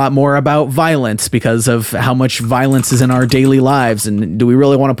thinking a lot more about violence because of how much violence is in our daily lives. And do we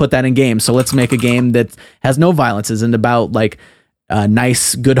really want to put that in games? So let's make a game that has no violence, isn't about like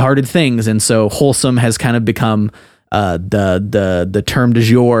nice, good-hearted things. And so wholesome has kind of become the term du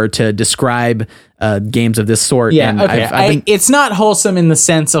jour to describe games of this sort. Yeah, and okay. It's not wholesome in the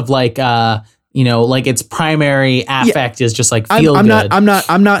sense of like like its primary affect is just like feel good. I'm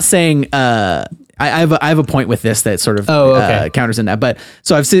not saying I have a point with this that sort of counters in that. But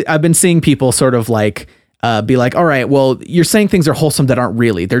so I've been seeing people sort of like be like, all right, well, you're saying things are wholesome that aren't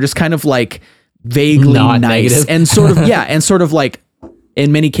really. They're just kind of like vaguely not nice negative. and sort of and sort of like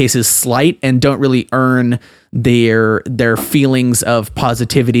in many cases slight, and don't really earn their feelings of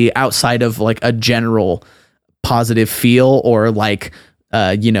positivity outside of like a general positive feel or like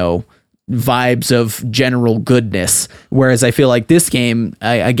vibes of general goodness. Whereas I feel like this game,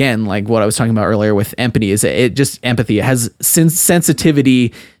 again, like what I was talking about earlier with empathy, is it has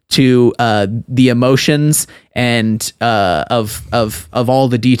sensitivity to the emotions and of all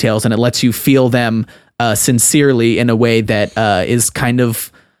the details, and it lets you feel them sincerely in a way that is kind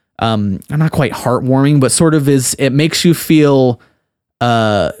of not quite heartwarming, but sort of it makes you feel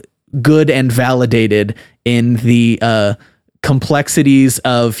good and validated in the complexities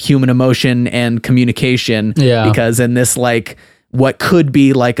of human emotion and communication. Yeah. Because in this like what could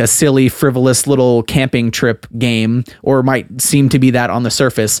be like a silly, frivolous little camping trip game, or might seem to be that on the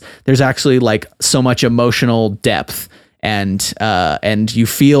surface, there's actually like so much emotional depth, and you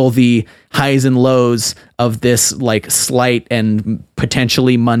feel the highs and lows of this like slight and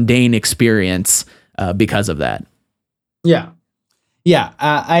potentially mundane experience because of that. Yeah.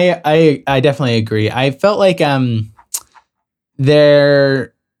 I definitely agree. I felt like tonally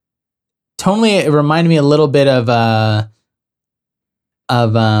it reminded me a little bit of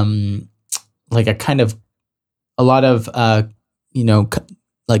like a kind of a lot of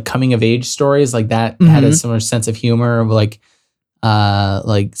like coming of age stories like that. Mm-hmm. Had a similar sense of humor of like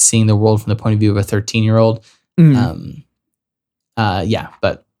seeing the world from the point of view of a 13-year-old. Mm-hmm.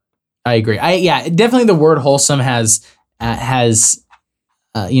 But I agree. Definitely the word wholesome has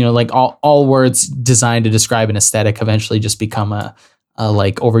like all words designed to describe an aesthetic eventually just become a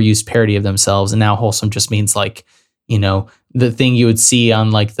like overused parody of themselves. And now wholesome just means like, the thing you would see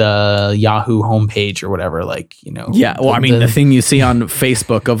on like the Yahoo homepage or whatever, like, Yeah. Well, the thing you see on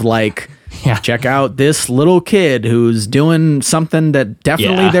Facebook of like, check out this little kid who's doing something that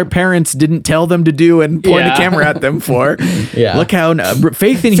definitely their parents didn't tell them to do and point a camera at them for. Yeah. Look how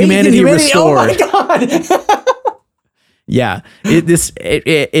faith in humanity restored. Oh my God. Yeah,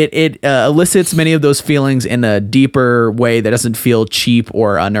 it elicits many of those feelings in a deeper way that doesn't feel cheap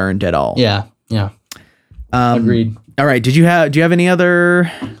or unearned at all. Yeah. Agreed. All right. Do you have any other?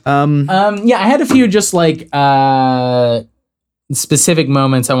 I had a few just like specific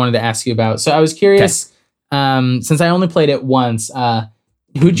moments I wanted to ask you about. So I was curious, since I only played it once,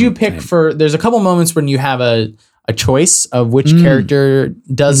 who'd you pick for? There's a couple moments when you have a choice of which character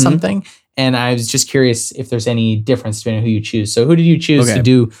does something. And I was just curious if there's any difference between who you choose. So who did you choose to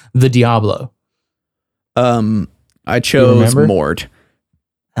do the Diablo? I chose Mord.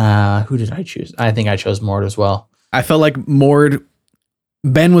 Who did I choose? I think I chose Mord as well. I felt like Mord,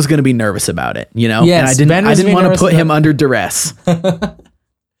 Ben was going to be nervous about it, Yes, and I didn't want to put him under duress.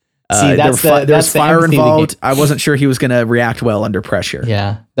 See, there's fire involved. I wasn't sure he was going to react well under pressure.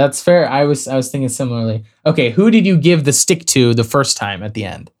 Yeah, that's fair. I was thinking similarly. Okay, who did you give the stick to the first time at the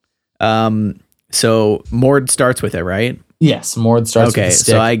end? So Mord starts with it, right? Yes, Mord starts with the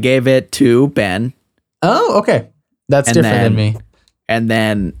stick. So I gave it to Ben. Oh, okay. That's different than me. And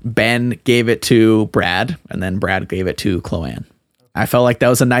then Ben gave it to Brad, and then Brad gave it to Chloanne. I felt like that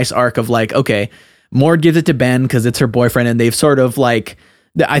was a nice arc of like, okay, Mord gives it to Ben because it's her boyfriend, and they've sort of like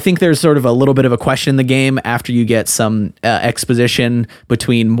I think there's sort of a little bit of a question in the game after you get some exposition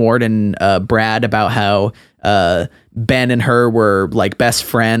between Mord and Brad about how Ben and her were like best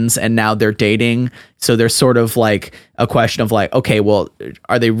friends and now they're dating. So there's sort of like a question of like, okay, well,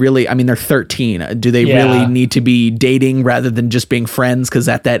 are they really, I mean, they're 13. Do they really need to be dating rather than just being friends? Because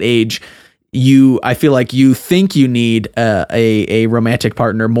at that age, I feel like you think you need a romantic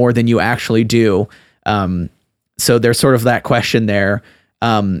partner more than you actually do. So there's sort of that question there.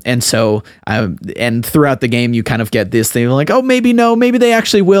 And throughout the game, you kind of get this thing like, oh, maybe they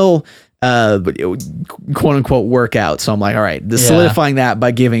actually will, quote unquote work out. So I'm like, all right, solidifying that by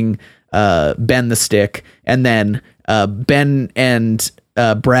giving, Ben the stick. And then, Ben and,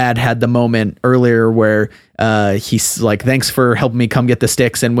 Brad had the moment earlier where, he's like, thanks for helping me come get the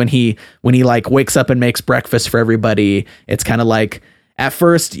sticks. And when he like wakes up and makes breakfast for everybody, it's kind of like, at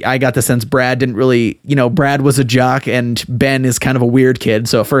first, I got the sense Brad didn't really, Brad was a jock and Ben is kind of a weird kid.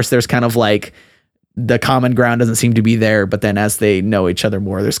 So at first there's kind of like the common ground doesn't seem to be there. But then as they know each other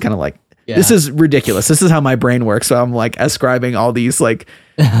more, there's kind of like, this is ridiculous. This is how my brain works. So I'm like ascribing all these like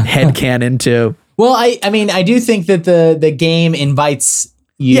headcanon to. Well, I mean, I do think that the game invites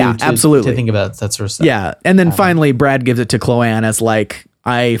you absolutely to think about that sort of stuff. Yeah. And then finally, Brad gives it to Chloanne as like,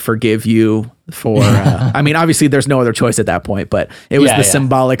 I forgive you for, I mean, obviously there's no other choice at that point, but it was the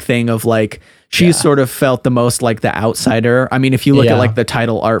symbolic thing of like, she sort of felt the most like the outsider. I mean, if you look at like the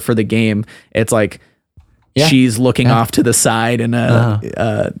title art for the game, it's like she's looking off to the side and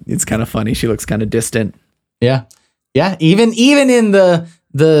it's kind of funny. She looks kind of distant. Yeah. Yeah. Even in that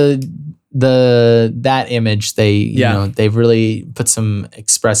image, they've really put some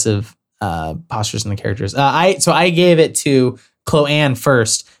expressive postures in the characters. I gave it to Chloanne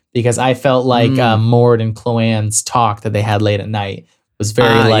first because I felt like Mord and Chloanne's talk that they had late at night was very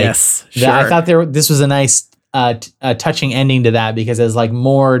I thought this was a nice touching ending to that because it's like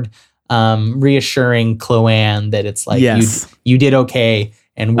Mord reassuring Chloanne that it's like you did okay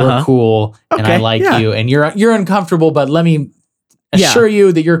and we're cool and I like you and you're uncomfortable, but let me assure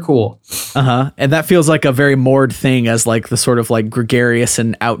you that you're cool. And that feels like a very Mord thing as like the sort of like gregarious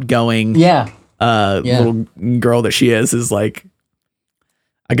and outgoing little girl that she is like,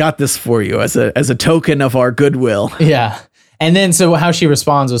 I got this for you as a token of our goodwill. Yeah. And then so how she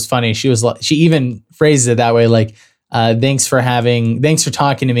responds was funny. She was like, she even phrases it that way, like, thanks for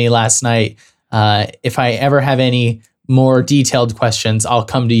talking to me last night. If I ever have any more detailed questions, I'll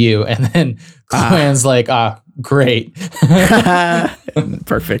come to you. And then Chloanne's like, great.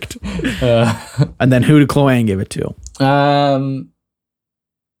 Perfect. And then who did Chloanne give it to? I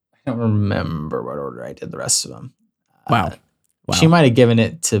don't remember what order I did the rest of them. Wow. She might have given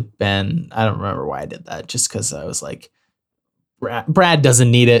it to Ben. I don't remember why I did that. Just because I was like, Brad doesn't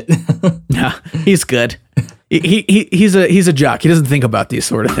need it. Yeah, he's good. He's a jock. He doesn't think about these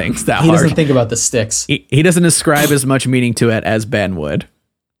sort of things that hard. He doesn't think about the sticks. He doesn't ascribe as much meaning to it as Ben would.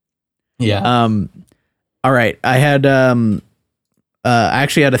 Yeah. All right. I had I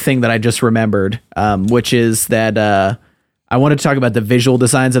actually had a thing that I just remembered, which is that I wanted to talk about the visual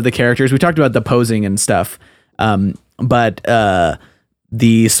designs of the characters. We talked about the posing and stuff. But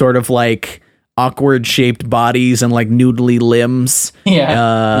the sort of like awkward shaped bodies and like noodly limbs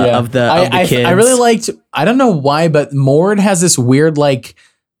of the kids. I really liked, I don't know why, but Mord has this weird like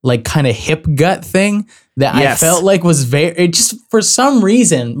kind of hip gut thing that I felt like was it just for some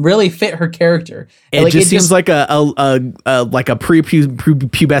reason really fit her character. It like, seems like a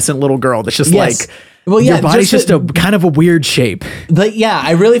prepubescent little girl that's just like, your body's just a kind of a weird shape. Like,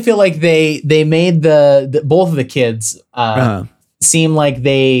 I really feel like they made the both of the kids seem like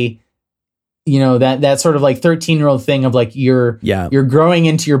they, that sort of like 13-year-old thing of like you're growing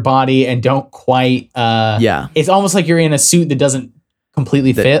into your body and don't quite it's almost like you're in a suit that doesn't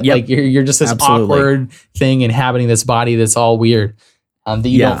completely fit. Like you're just this awkward thing inhabiting this body that's all weird that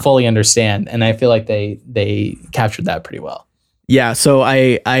you don't fully understand. And I feel like they captured that pretty well. Yeah, so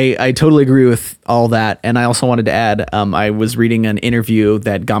I totally agree with all that. And I also wanted to add, I was reading an interview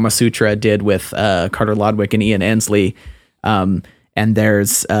that Gamasutra did with Carter Lodwick and Ian Ensley. And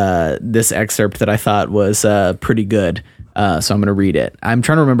there's this excerpt that I thought was pretty good. So I'm going to read it. I'm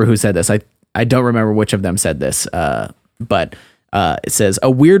trying to remember who said this. I don't remember which of them said this, but it says,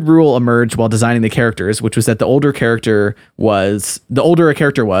 a weird rule emerged while designing the characters, which was that the older a character was,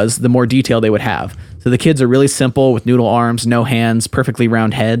 the more detail they would have. So the kids are really simple with noodle arms, no hands, perfectly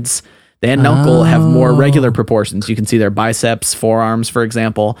round heads. The aunt and uncle have more regular proportions. You can see their biceps, forearms, for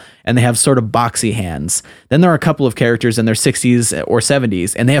example, and they have sort of boxy hands. Then there are a couple of characters in their 60s or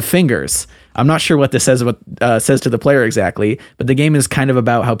 70s, and they have fingers, I'm not sure what this says to the player exactly, but the game is kind of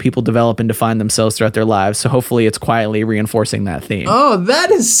about how people develop and define themselves throughout their lives. So hopefully it's quietly reinforcing that theme. Oh,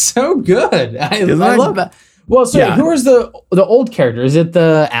 that is so good. I love that. Well, so who is the old character? Is it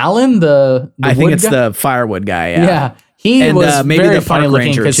the Alan? I think it's the firewood guy. Yeah. He was maybe very funny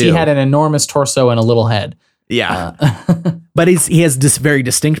looking because he had an enormous torso and a little head. Yeah. But he has this very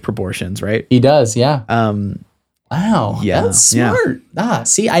distinct proportions, right? He does, yeah. Wow. Yeah. That's smart. Yeah.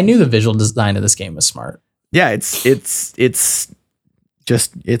 See, I knew the visual design of this game was smart. Yeah, it's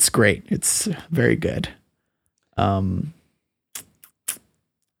great. It's very good. I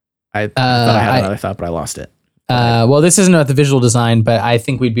thought I had another thought, but I lost it. Well, this isn't about the visual design, but I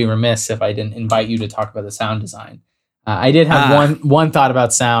think we'd be remiss if I didn't invite you to talk about the sound design. I did have one thought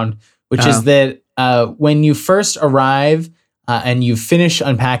about sound, which is that when you first arrive and you finish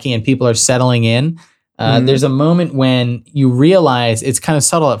unpacking and people are settling in, there's a moment when you realize, it's kind of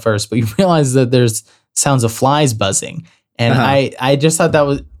subtle at first, but you realize that there's sounds of flies buzzing. And I just thought that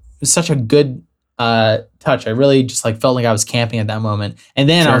was such a good touch. I really just like felt like I was camping at that moment. And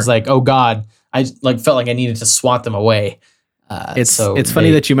then I was like, oh God, I like felt like I needed to swat them away. It's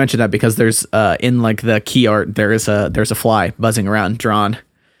funny that you mentioned that, because there's in like the key art, there's a fly buzzing around drawn.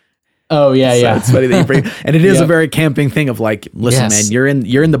 Oh yeah, yeah. It's funny that you bring, and it is a very camping thing of like, listen, man,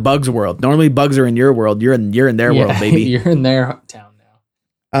 you're in the bugs world. Normally bugs are in your world. You're in their world, baby. You're in their town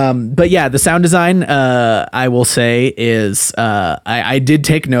now. But yeah, the sound design, I will say is, I did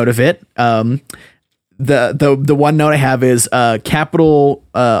take note of it. The one note I have is capital,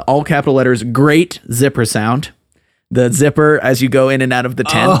 all capital letters, great zipper sound. The zipper as you go in and out of the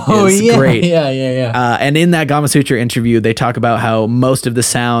tent is great. Yeah. And in that Gamasutra interview, they talk about how most of the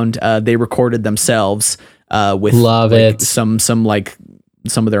sound they recorded themselves with some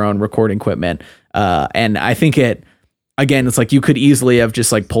of their own recording equipment. And I think it's like you could easily have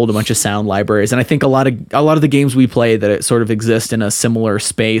just like pulled a bunch of sound libraries. And I think a lot of the games we play that it sort of exist in a similar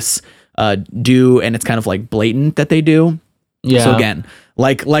space do, and it's kind of like blatant that they do. Yeah. So again,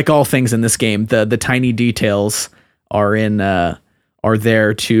 like all things in this game, the tiny details are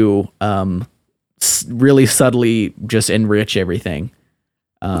there to really subtly just enrich everything.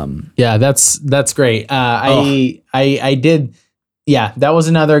 Yeah, that's great. I did. Yeah, that was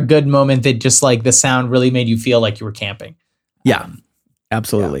another good moment that just like the sound really made you feel like you were camping. Yeah,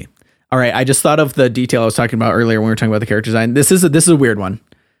 absolutely. Yeah. All right, I just thought of the detail I was talking about earlier when we were talking about the character design. This is a weird one,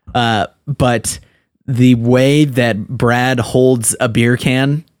 but the way that Brad holds a beer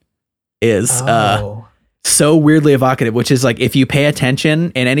can is so weirdly evocative, which is like, if you pay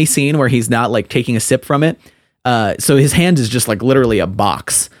attention in any scene where he's not like taking a sip from it, so his hand is just like literally a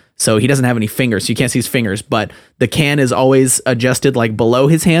box. So he doesn't have any fingers. So you can't see his fingers, but the can is always adjusted like below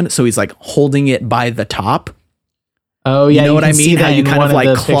his hand. So he's like holding it by the top. Oh yeah. You know what I mean? How you kind of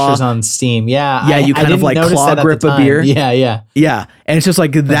like claw pictures on Steam. Yeah. Yeah. You kind of like claw grip a beer. Yeah. And it's just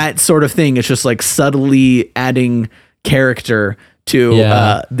like that sort of thing. It's just like subtly adding character to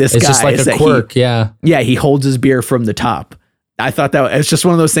this guy. It's just like a quirk. He holds his beer from the top. I thought that it's just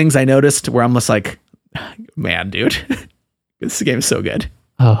one of those things I noticed where I'm just like, man, dude, this game is so good.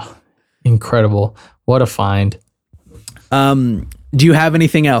 Oh, incredible. What a find. Do you have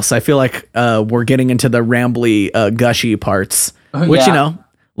anything else? I feel like we're getting into the rambly, gushy parts, which, you know,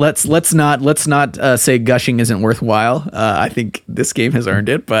 let's not say gushing isn't worthwhile. I think this game has earned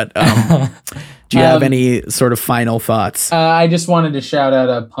it, but do you have any sort of final thoughts? I just wanted to shout out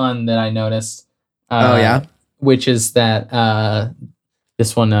a pun that I noticed. Which is that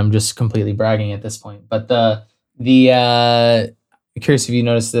this one I'm just completely bragging at this point. But the I'm curious if you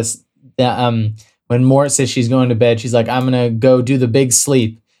noticed this. That when Mort says she's going to bed, she's like, "I'm gonna go do the big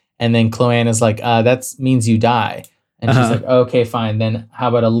sleep," and then Chloanne is like, "That means you die." And she's like, "Okay, fine. Then how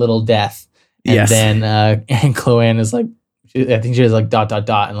about a little death?" And then and Chloanne is like, I think she was like ...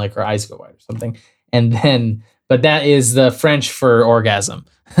 and like her eyes go wide or something. And then, but that is the French for orgasm.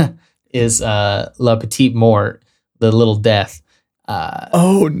 Is La Petite Mort, the little death.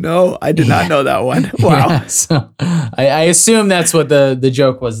 Oh no, I did not know that one. Wow. Yeah, so I assume that's what the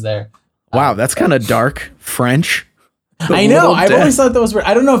joke was there. Wow, that's kind of dark French. I know. I've always thought that was weird.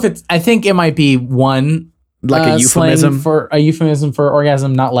 I don't know if it's. I think it might be one like a euphemism for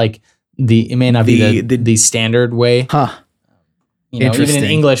orgasm, not like it may not be the standard way. Huh. You know, even in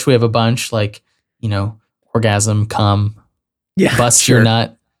English we have a bunch like, you know, orgasm, cum, bust your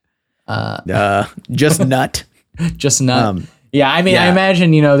nut. Just nut. Just nut. I mean, I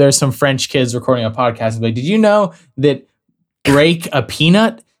imagine, you know, there's some French kids recording a podcast. Like, did you know that break a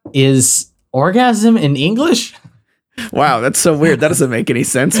peanut is orgasm in English? Wow, that's so weird. That doesn't make any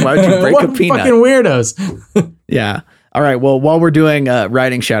sense. Why would you break a peanut? Fucking weirdos. Yeah. All right. Well, while we're doing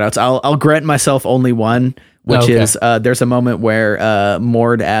writing shoutouts, I'll grant myself only one, which is there's a moment where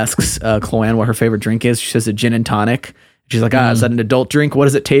Mord asks Chloanne what her favorite drink is. She says a gin and tonic. She's like, is that an adult drink? What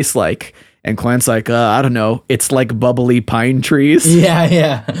does it taste like? And Chloanne's like, I don't know. It's like bubbly pine trees.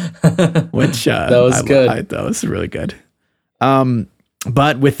 Yeah. Which that was good. That was really good.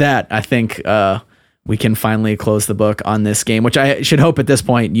 But with that, I think we can finally close the book on this game, which I should hope at this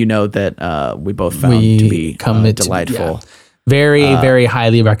point that we both found to be delightful. Very, very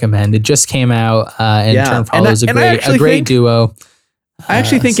highly recommend. It just came out, and Turn follows a great duo. I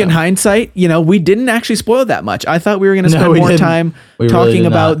actually think in hindsight, we didn't actually spoil that much. I thought we were going to spend more time talking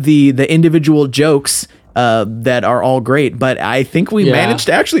about the individual jokes that are all great, but I think we managed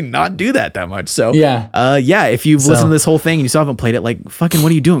to actually not do that much. So if you've listened to this whole thing and you still haven't played it, like fucking,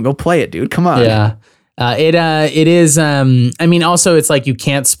 what are you doing? Go play it, dude. Come on. Yeah. It is. I mean, also it's like you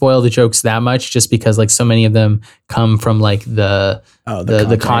can't spoil the jokes that much just because like so many of them come from like the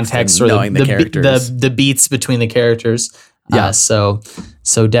context or the characters, the beats between the characters. Yeah. So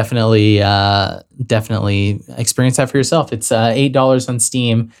definitely experience that for yourself. It's $8 on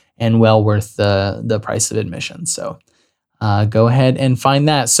Steam and well worth the price of admission. So go ahead and find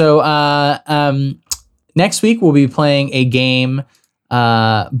that. So next week we'll be playing a game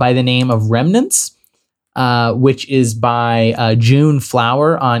by the name of Remnants, which is by June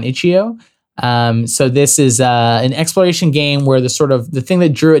Flower on Itch.io. So this is an exploration game where the thing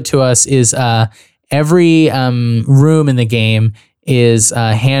that drew it to us is every room in the game is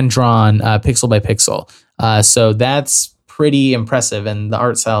hand-drawn pixel by pixel. So that's pretty impressive, and the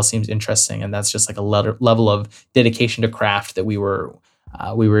art style seems interesting, and that's just like a level of dedication to craft that we were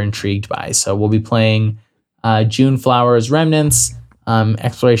intrigued by. So we'll be playing June Flower's Remnants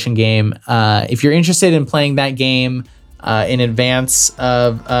exploration game. If you're interested in playing that game in advance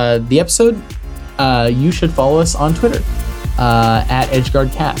of the episode, you should follow us on Twitter. At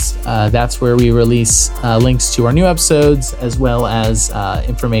EdgeGuardCast. That's where we release links to our new episodes as well as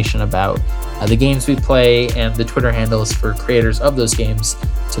information about the games we play and the Twitter handles for creators of those games.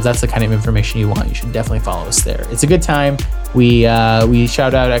 So if that's the kind of information you want, you should definitely follow us there. It's a good time. We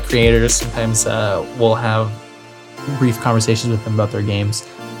shout out at creators. Sometimes we'll have brief conversations with them about their games.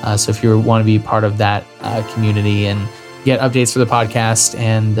 So if you want to be part of that community and get updates for the podcast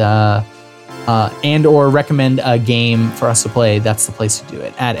and or recommend a game for us to play, that's the place to do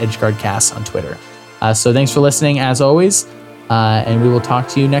it, at EdgeGuardCast on Twitter. So thanks for listening as always, and we will talk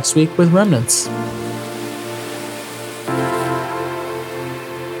to you next week with Remnants.